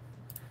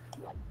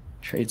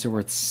 Trades are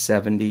worth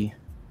 70.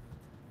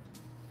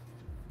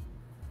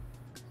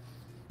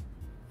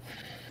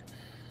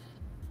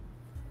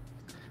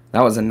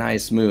 That was a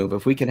nice move.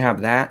 If we could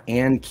have that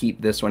and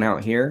keep this one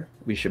out here,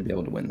 we should be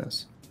able to win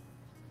this.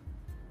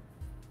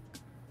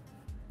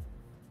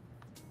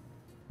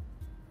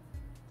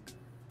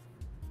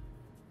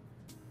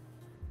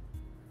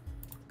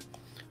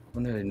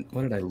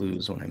 What did I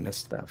lose when I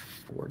missed that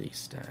 40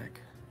 stack?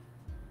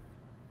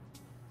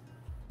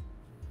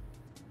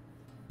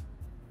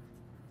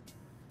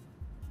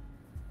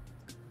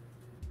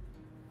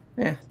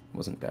 Eh,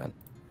 wasn't bad.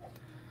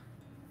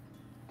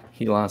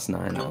 He lost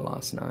 9, I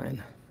lost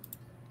 9.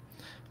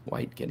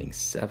 White getting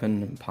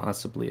 7 and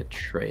possibly a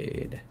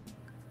trade.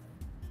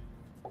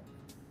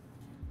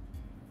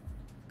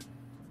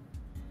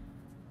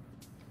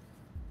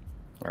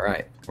 All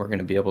right, we're going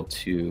to be able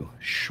to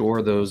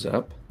shore those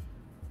up.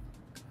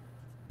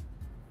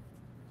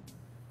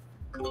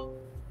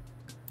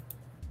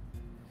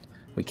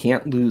 We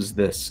can't lose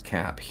this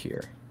cap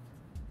here.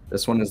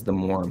 This one is the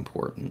more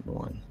important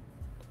one.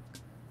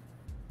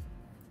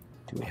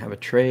 Do we have a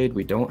trade?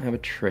 We don't have a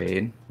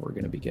trade. We're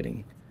going to be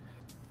getting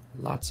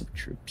lots of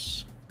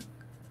troops.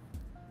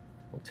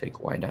 We'll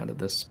take white out of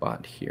this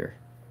spot here.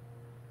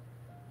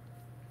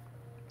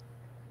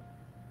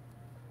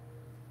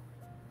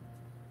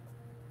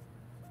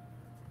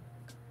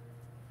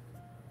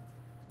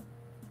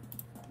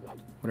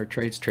 What are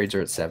trades? Trades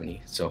are at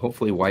 70. So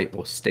hopefully white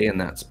will stay in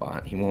that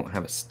spot. He won't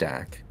have a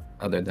stack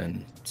other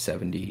than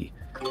 70,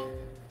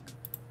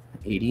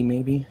 80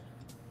 maybe.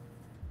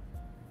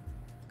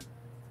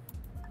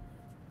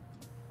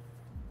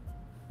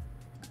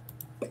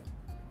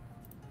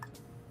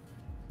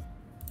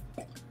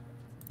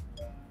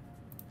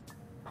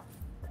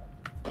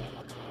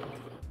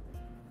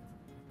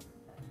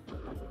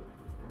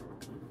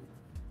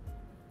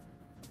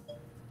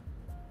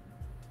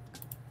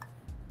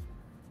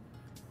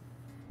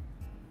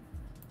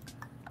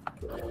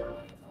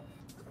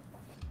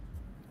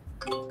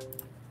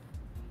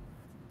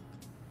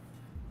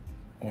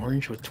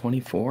 Orange with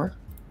 24.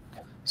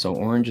 So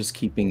orange is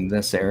keeping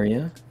this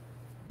area.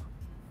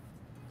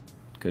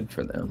 Good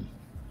for them.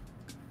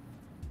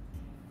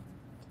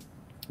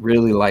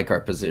 Really like our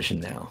position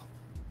now.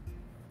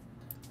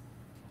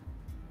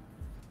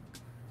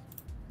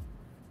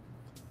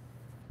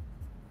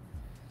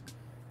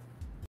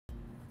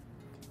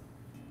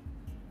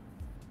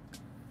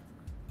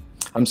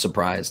 I'm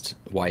surprised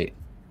white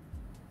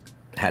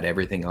had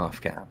everything off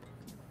cap.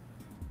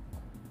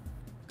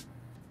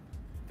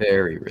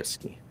 Very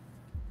risky.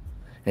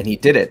 And he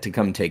did it to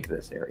come take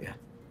this area.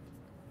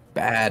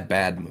 Bad,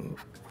 bad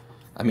move.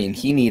 I mean,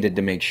 he needed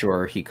to make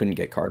sure he couldn't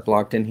get card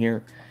blocked in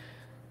here.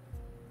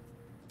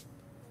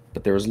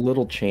 But there was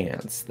little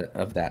chance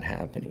of that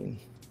happening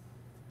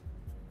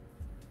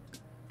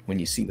when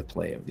you see the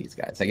play of these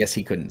guys. I guess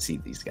he couldn't see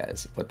these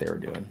guys, what they were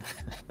doing.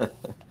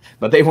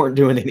 But they weren't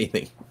doing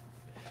anything.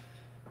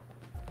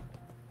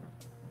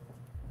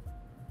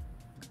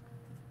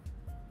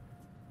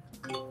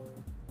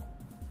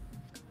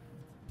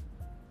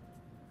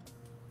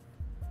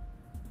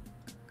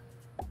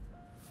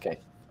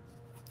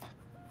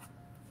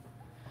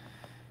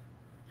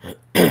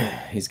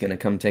 he's going to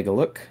come take a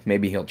look.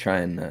 Maybe he'll try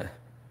and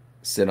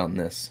sit on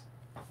this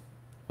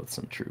with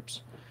some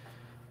troops.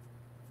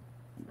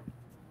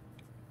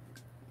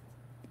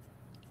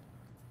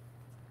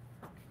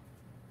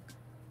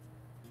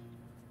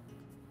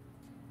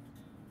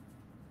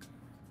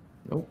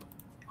 Nope.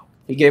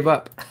 He gave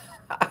up.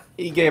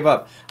 He gave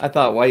up. I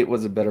thought white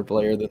was a better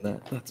player than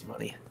that. That's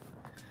funny.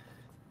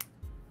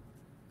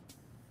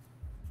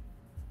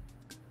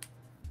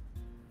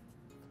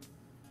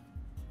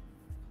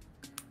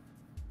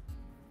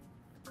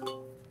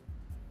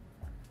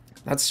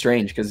 That's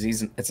strange because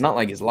it's not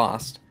like he's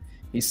lost.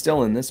 He's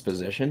still in this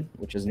position,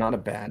 which is not a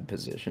bad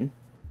position.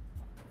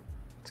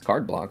 It's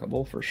card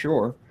blockable for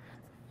sure,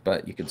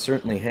 but you could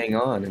certainly hang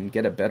on and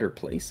get a better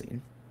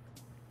placing.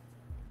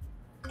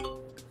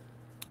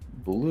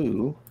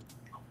 Blue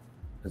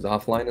is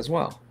offline as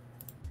well.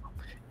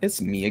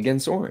 It's me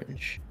against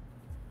orange.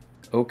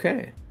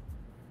 Okay.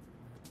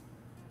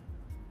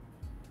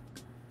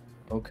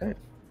 Okay.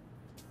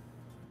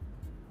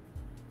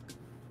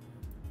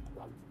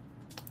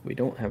 We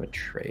don't have a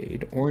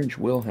trade. Orange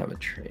will have a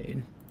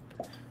trade,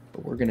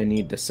 but we're going to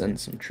need to send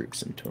some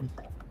troops into him.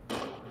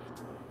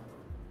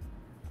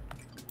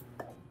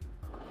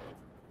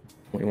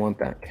 We want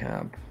that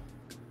cab.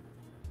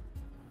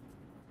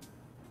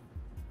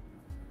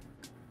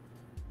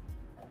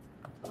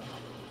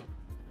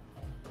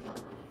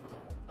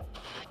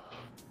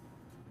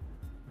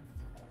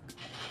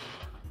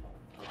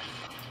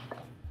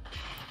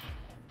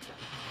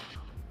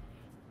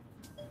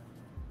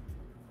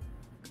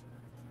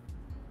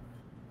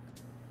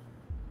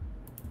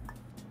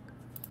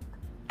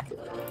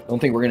 I don't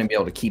think we're going to be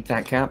able to keep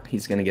that cap.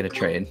 He's going to get a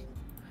trade.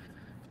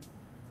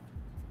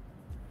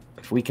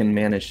 If we can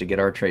manage to get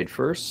our trade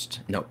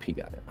first. Nope, he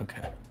got it.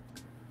 Okay.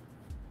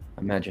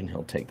 Imagine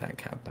he'll take that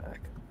cap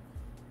back.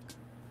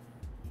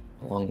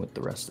 Along with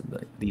the rest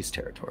of these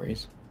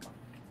territories.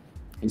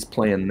 He's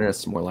playing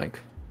this more like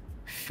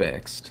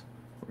fixed.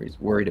 Where he's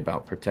worried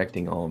about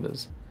protecting all of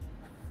his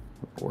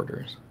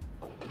borders.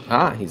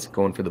 Ah, he's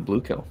going for the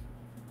blue kill.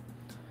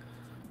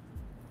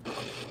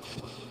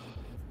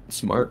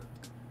 Smart.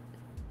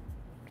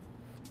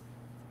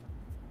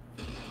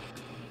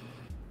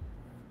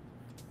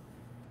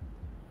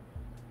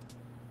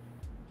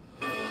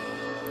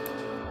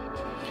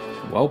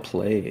 Well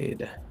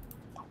played.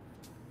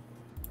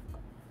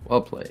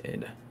 Well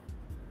played.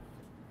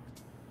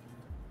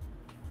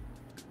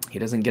 He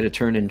doesn't get a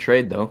turn in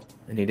trade, though,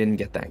 and he didn't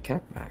get that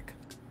cap back.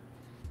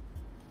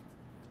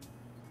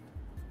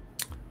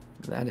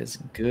 That is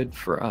good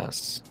for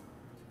us.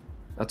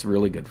 That's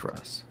really good for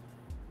us.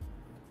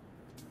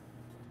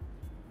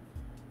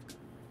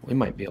 We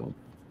might be able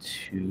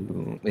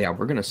to... Yeah,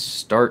 we're going to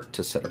start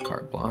to set a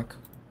card block.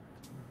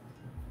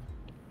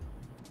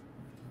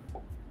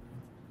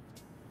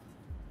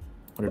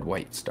 What did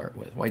white start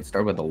with? White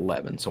started with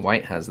 11. So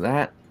white has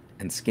that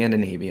and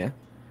Scandinavia.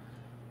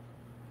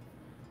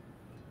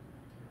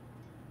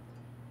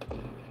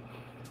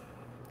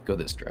 Go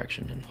this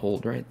direction and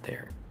hold right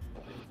there.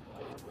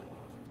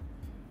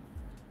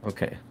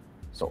 Okay.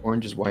 So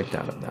orange is wiped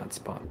out of that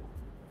spot.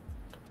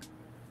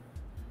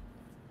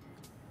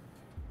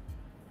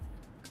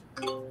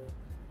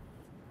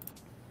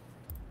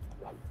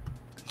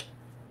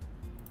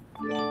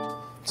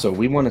 So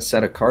we want to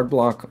set a card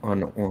block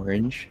on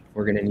orange.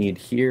 We're going to need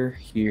here,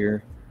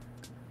 here,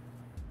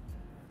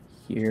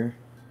 here.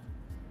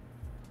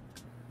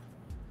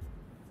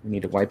 We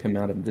need to wipe him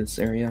out of this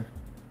area.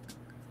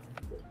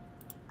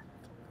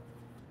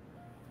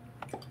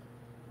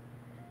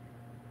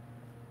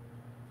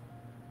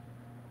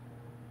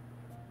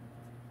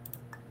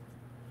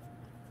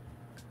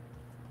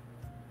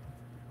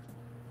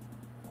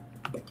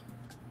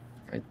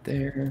 Right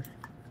there.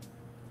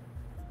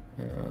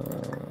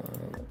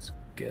 Let's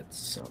get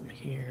some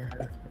here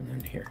and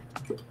then here.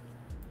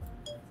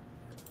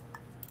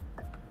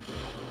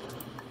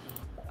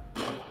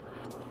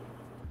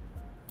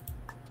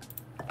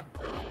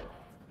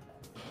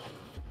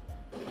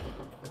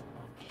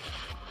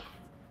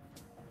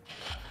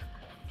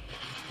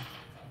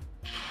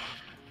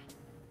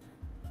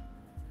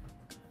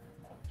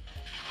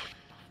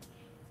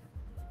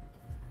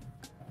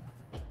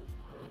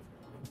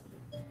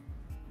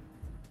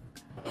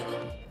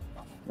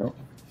 Oh,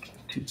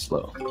 too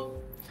slow.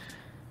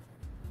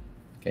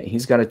 Okay,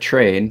 he's got a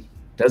trade.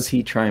 Does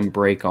he try and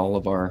break all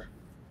of our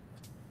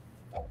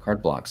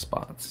card block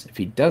spots? If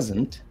he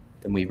doesn't,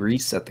 then we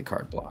reset the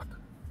card block.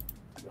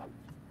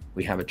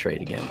 We have a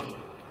trade again.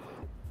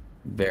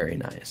 Very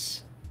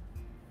nice.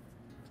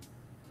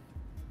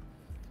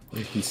 What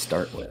did he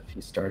start with?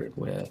 He started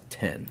with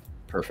 10.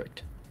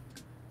 Perfect.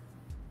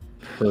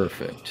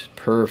 Perfect.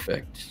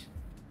 Perfect.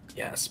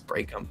 Yes,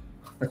 break him.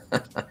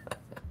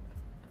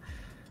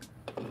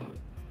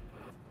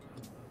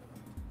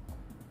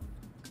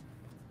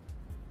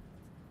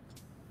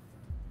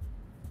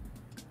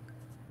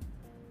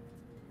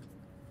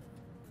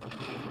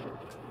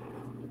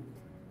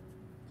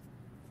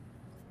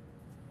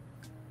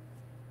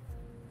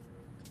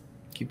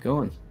 Keep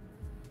going.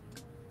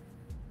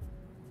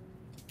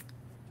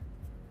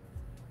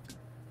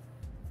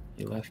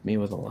 left me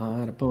with a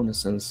lot of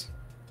bonuses.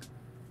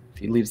 If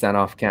he leaves that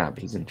off cap,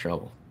 he's in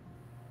trouble.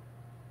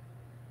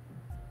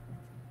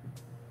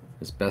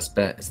 His best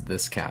bet is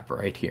this cap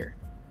right here.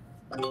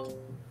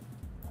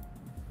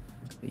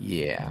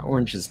 Yeah,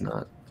 Orange is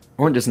not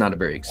a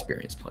very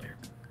experienced player.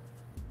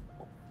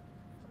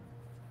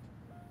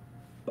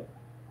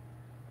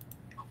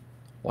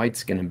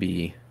 White's going to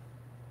be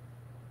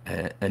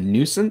a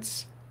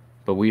nuisance,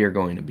 but we're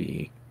going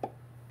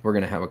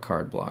to have a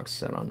card block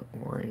set on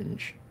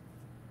Orange.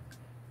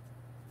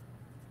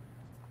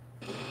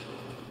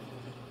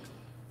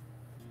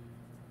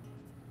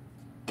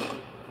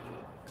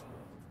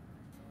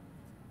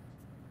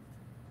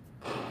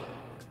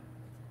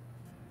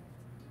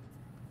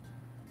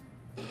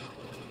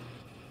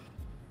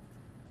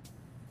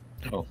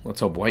 Oh, let's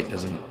hope White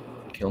doesn't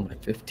kill my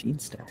 15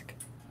 stack.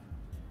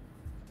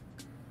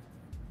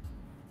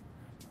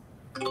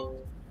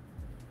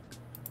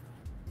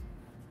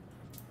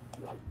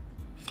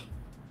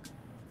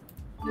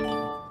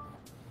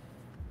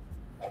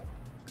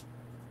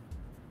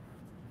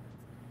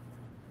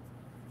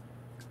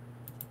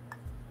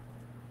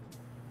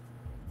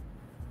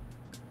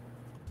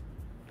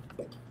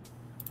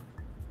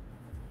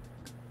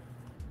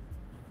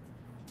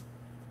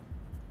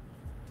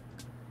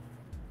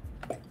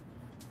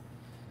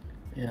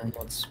 And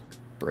let's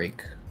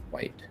break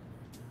White.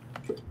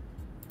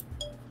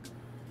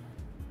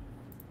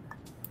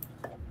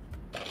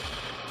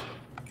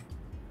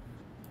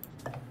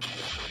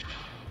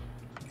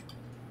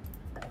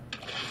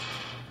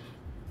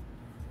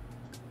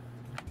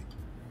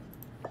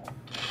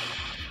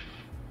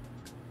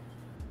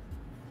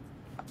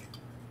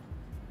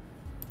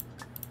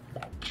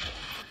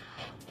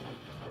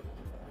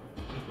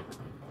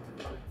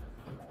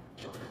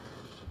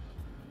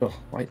 Oh,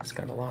 White's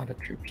got a lot of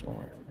troops on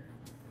it.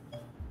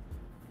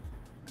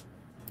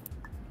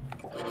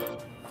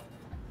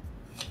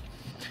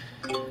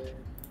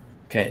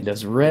 Okay,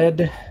 does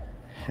Red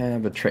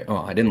have a trade? Oh,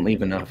 I didn't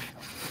leave enough.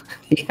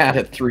 He had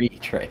a 3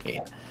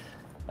 trade.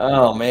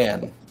 Oh,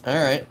 man. All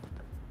right.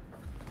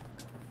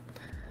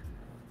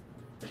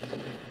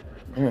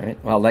 All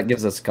right. Well, that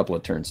gives us a couple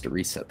of turns to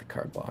reset the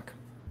card block.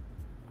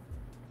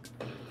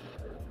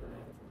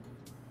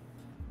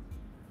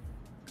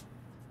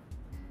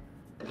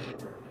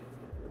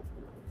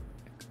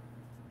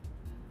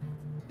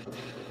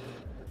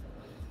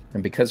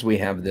 And because we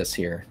have this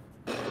here,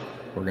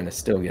 we're going to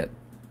still get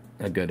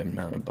a good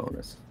amount of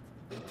bonus.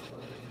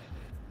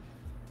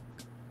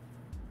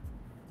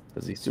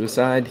 Does he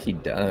suicide? He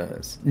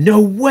does. No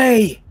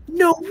way!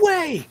 No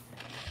way!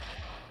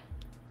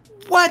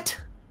 What?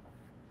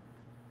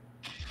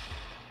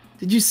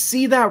 Did you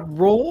see that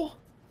roll?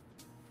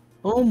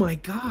 Oh my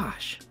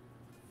gosh.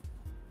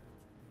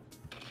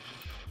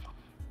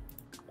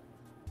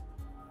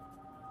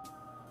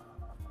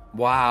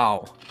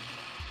 Wow.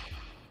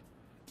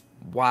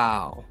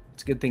 Wow.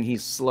 It's a good thing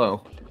he's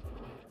slow.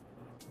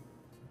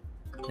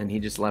 And he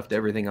just left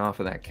everything off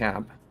of that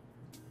cap.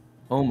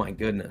 Oh my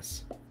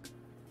goodness.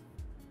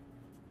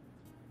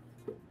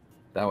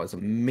 That was an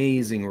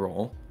amazing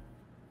roll.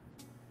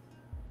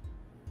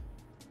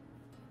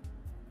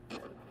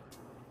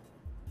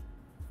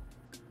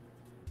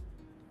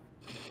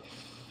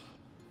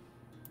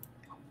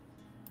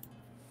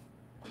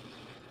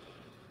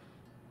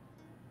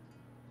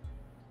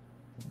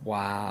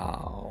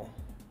 Wow.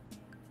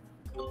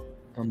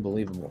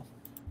 Unbelievable.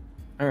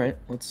 All right,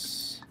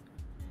 let's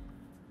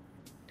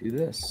do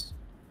this.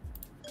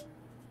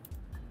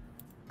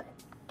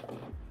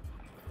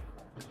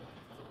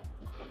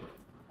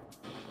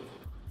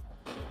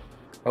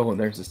 Oh,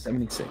 there's a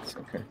 76.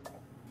 Okay.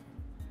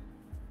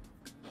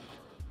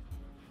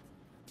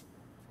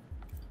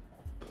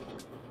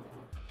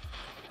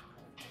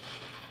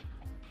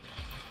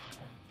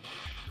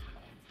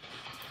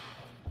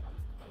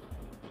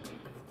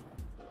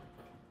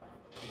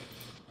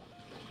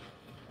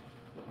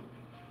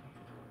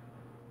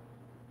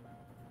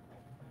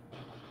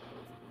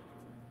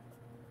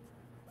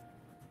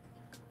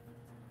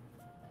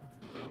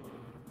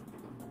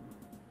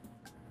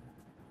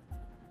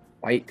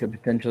 White could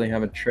potentially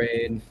have a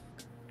trade.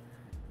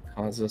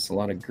 Cause us a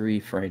lot of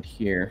grief right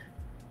here.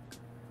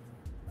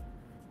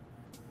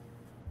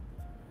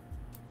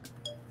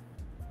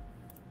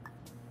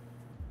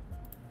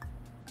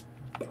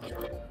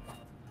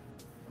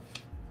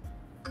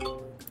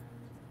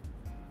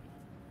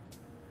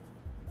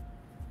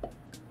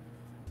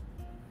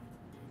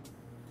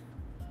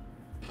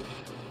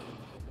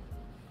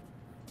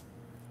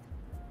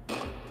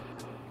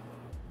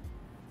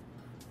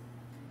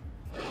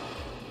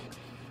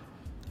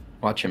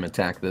 Watch him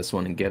attack this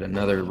one and get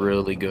another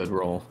really good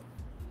roll.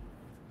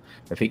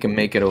 If he can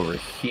make it over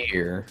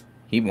here,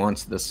 he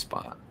wants this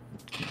spot.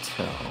 You can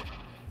tell.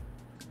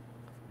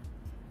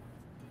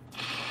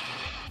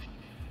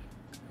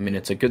 I mean,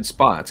 it's a good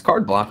spot. It's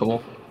card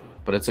blockable,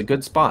 but it's a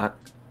good spot.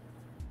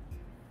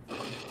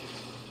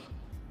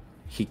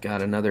 He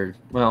got another...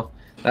 Well,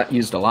 that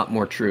used a lot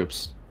more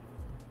troops.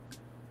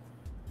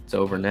 It's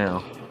over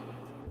now.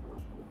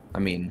 I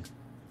mean,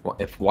 Well,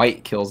 if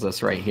white kills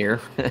us right here,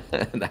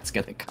 that's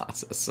going to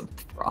cause us some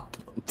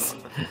problems.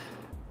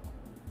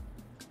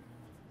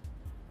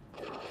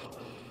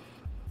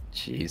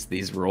 Jeez,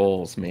 these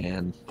rolls,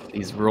 man.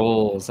 These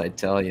rolls, I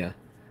tell you.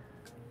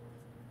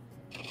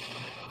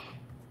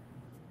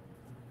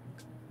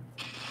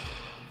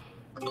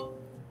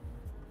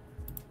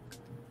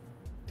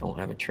 Don't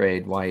have a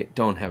trade, white.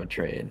 Don't have a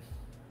trade.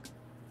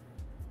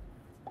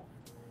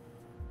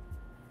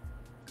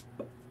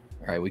 All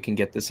right, we can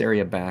get this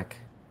area back.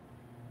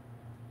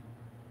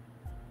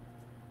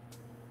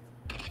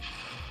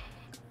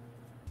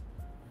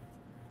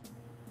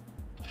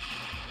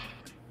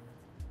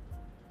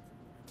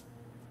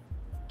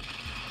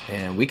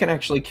 And we can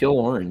actually kill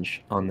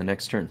orange on the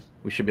next turn.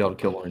 We should be able to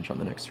kill orange on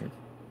the next turn.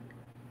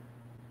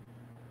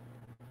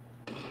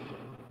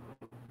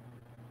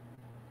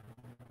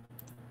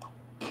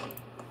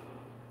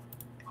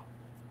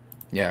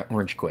 Yeah,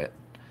 orange quit.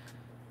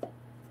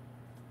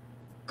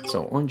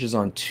 So orange is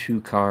on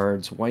 2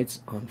 cards, white's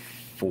on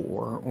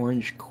 4.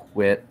 Orange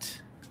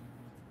quit.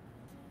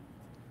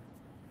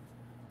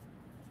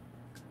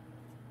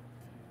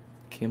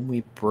 Can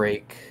we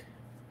break?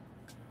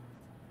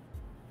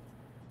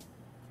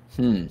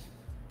 We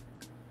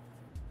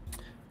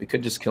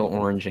could just kill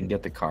orange and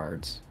get the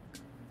cards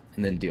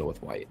and then deal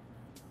with white.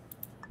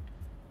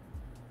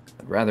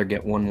 I'd rather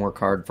get 1 more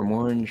card from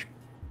orange.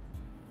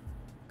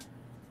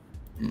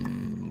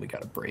 We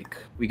gotta break.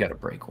 We gotta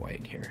break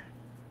white here.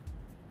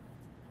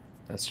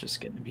 That's just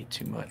getting to be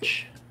too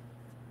much.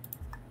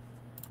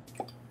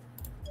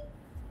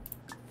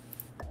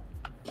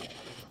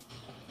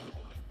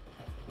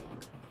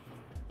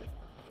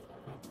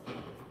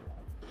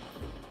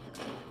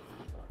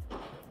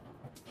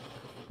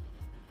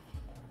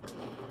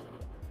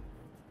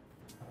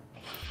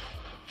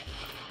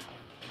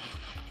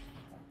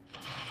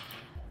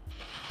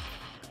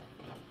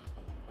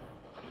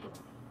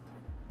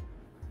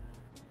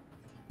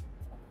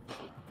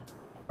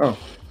 Oh,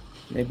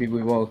 maybe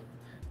we will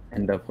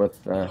end up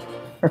with... I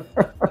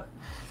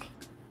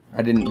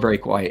didn't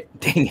break white.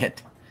 Dang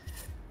it.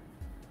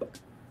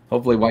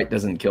 Hopefully white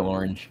doesn't kill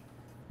orange.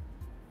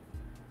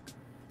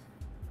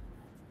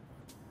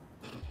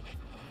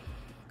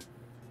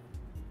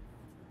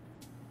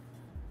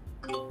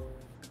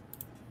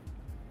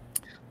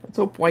 Let's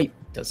hope white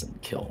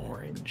doesn't kill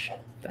orange.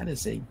 That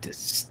is a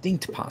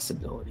distinct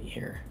possibility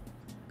here.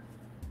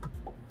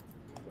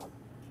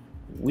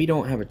 We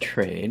don't have a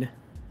trade.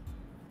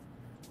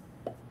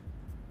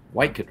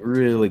 White could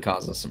really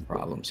cause us some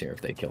problems here if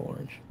they kill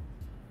orange.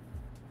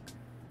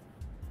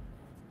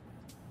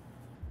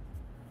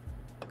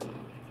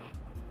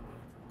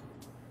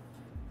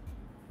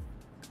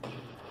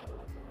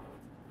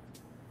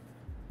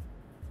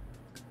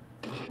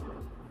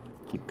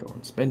 Keep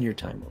going. Spend your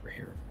time over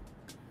here.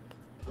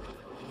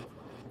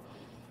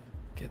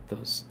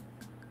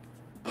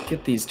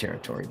 Get these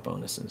territory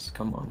bonuses.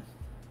 Come on.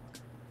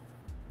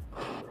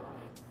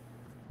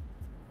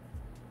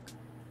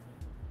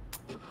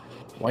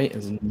 White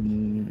is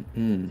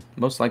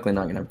most likely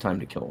not going to have time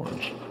to kill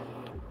orange.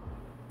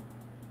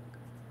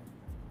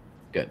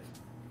 Good.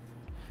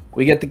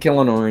 We get the kill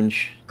on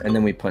orange, and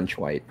then we punch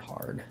white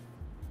hard.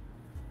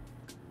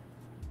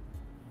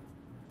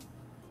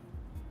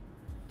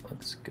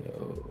 Let's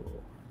go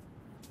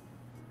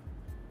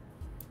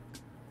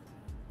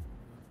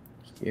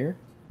here.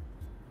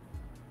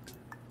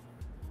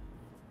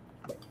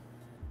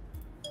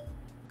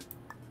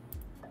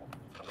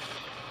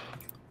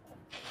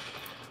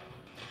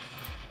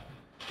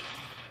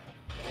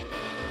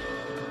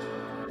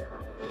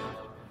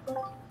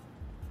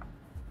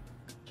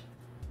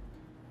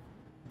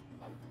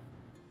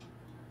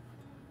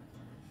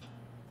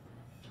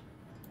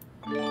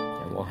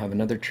 Have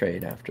another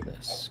trade after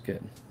this.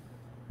 Good.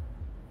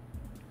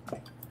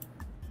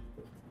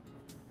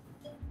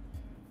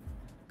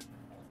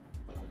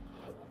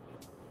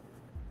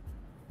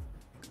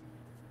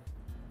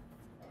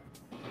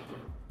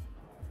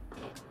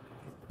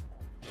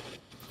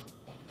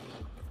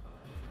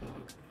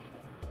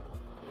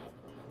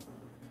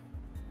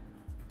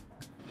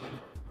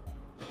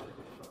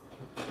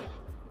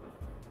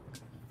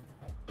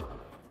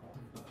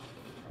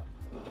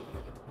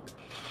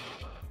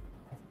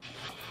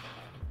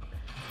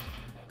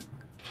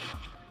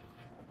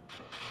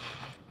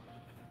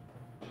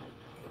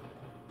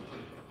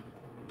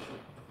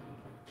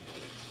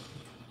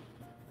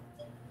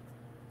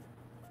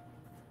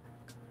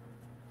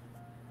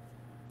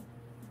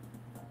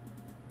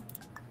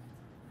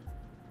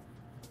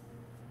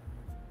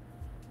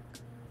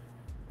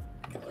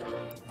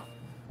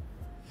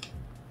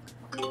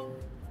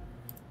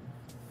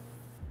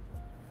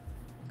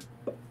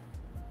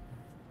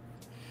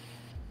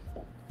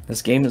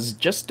 This game is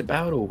just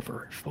about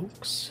over,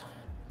 folks.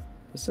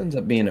 This ends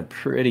up being a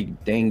pretty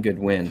dang good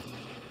win.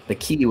 The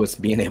key was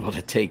being able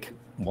to take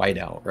white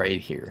out right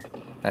here.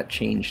 That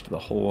changed the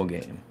whole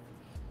game.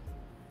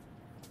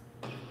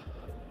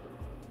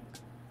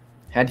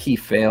 Had he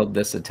failed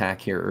this attack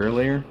here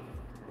earlier,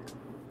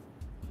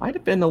 might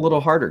have been a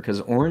little harder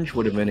because orange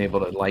would have been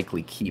able to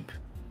likely keep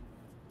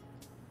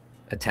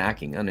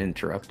attacking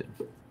uninterrupted.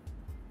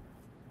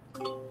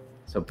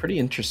 So pretty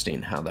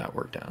interesting how that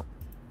worked out.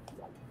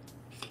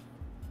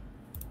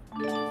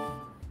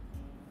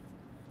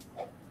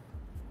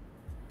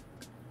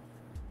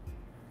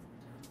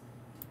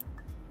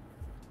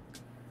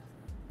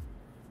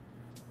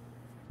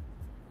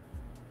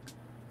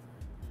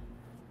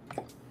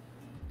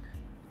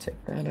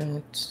 Take that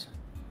out.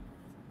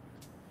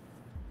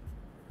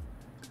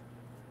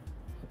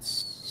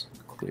 Let's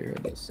clear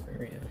this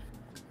area.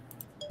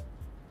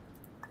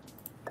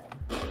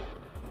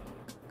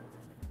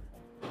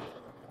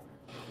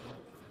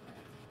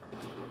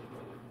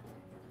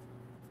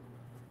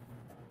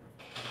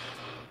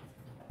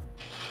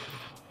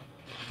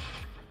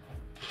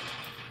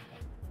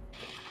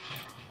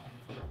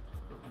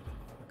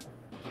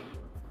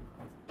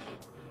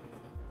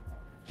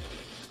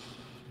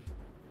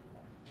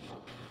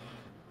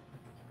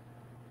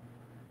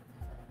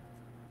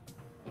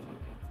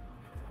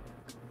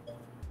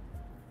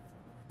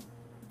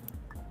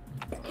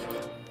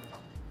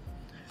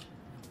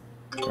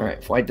 All right,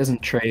 if white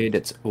doesn't trade,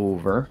 it's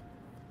over.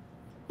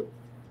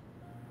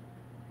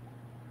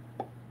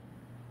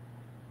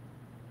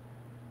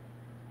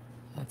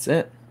 That's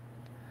it.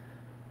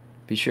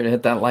 Be sure to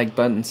hit that like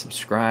button,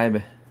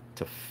 subscribe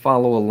to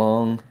follow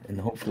along,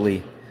 and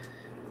hopefully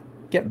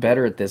get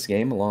better at this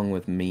game along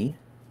with me.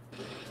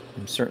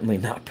 I'm certainly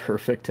not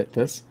perfect at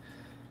this.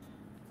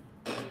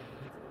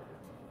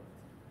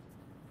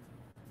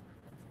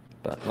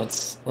 But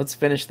let's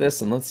finish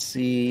this and let's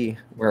see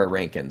where our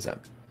rank ends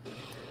up.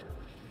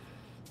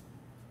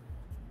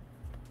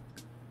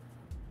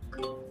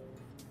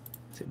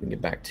 See if we can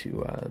get back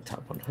to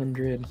top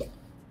 100.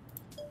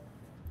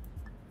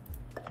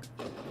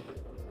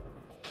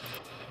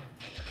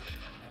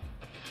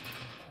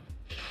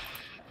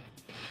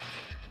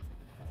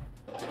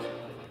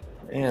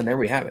 And there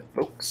we have it,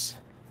 folks.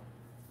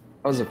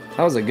 That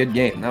was a good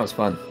game. That was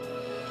fun.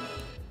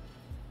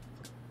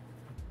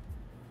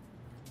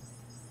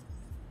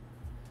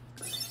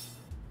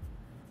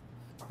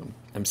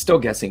 I'm still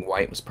guessing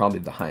white was probably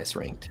the highest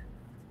ranked.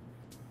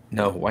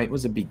 No, white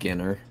was a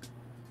beginner.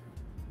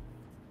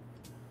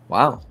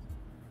 Wow.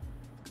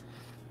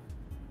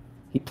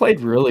 He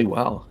played really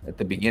well at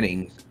the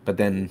beginning, but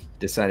then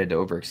decided to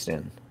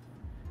overextend.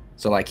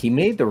 So, like, he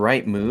made the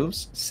right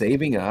moves,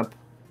 saving up,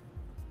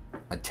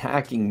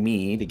 attacking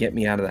me to get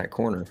me out of that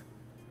corner.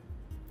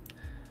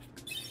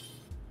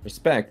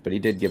 Respect, but he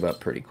did give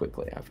up pretty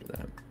quickly after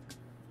that.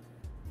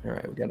 All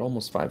right, we got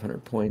almost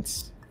 500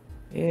 points.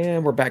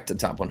 And we're back to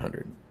top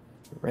 100.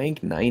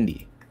 Rank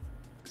 90.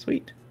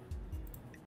 Sweet.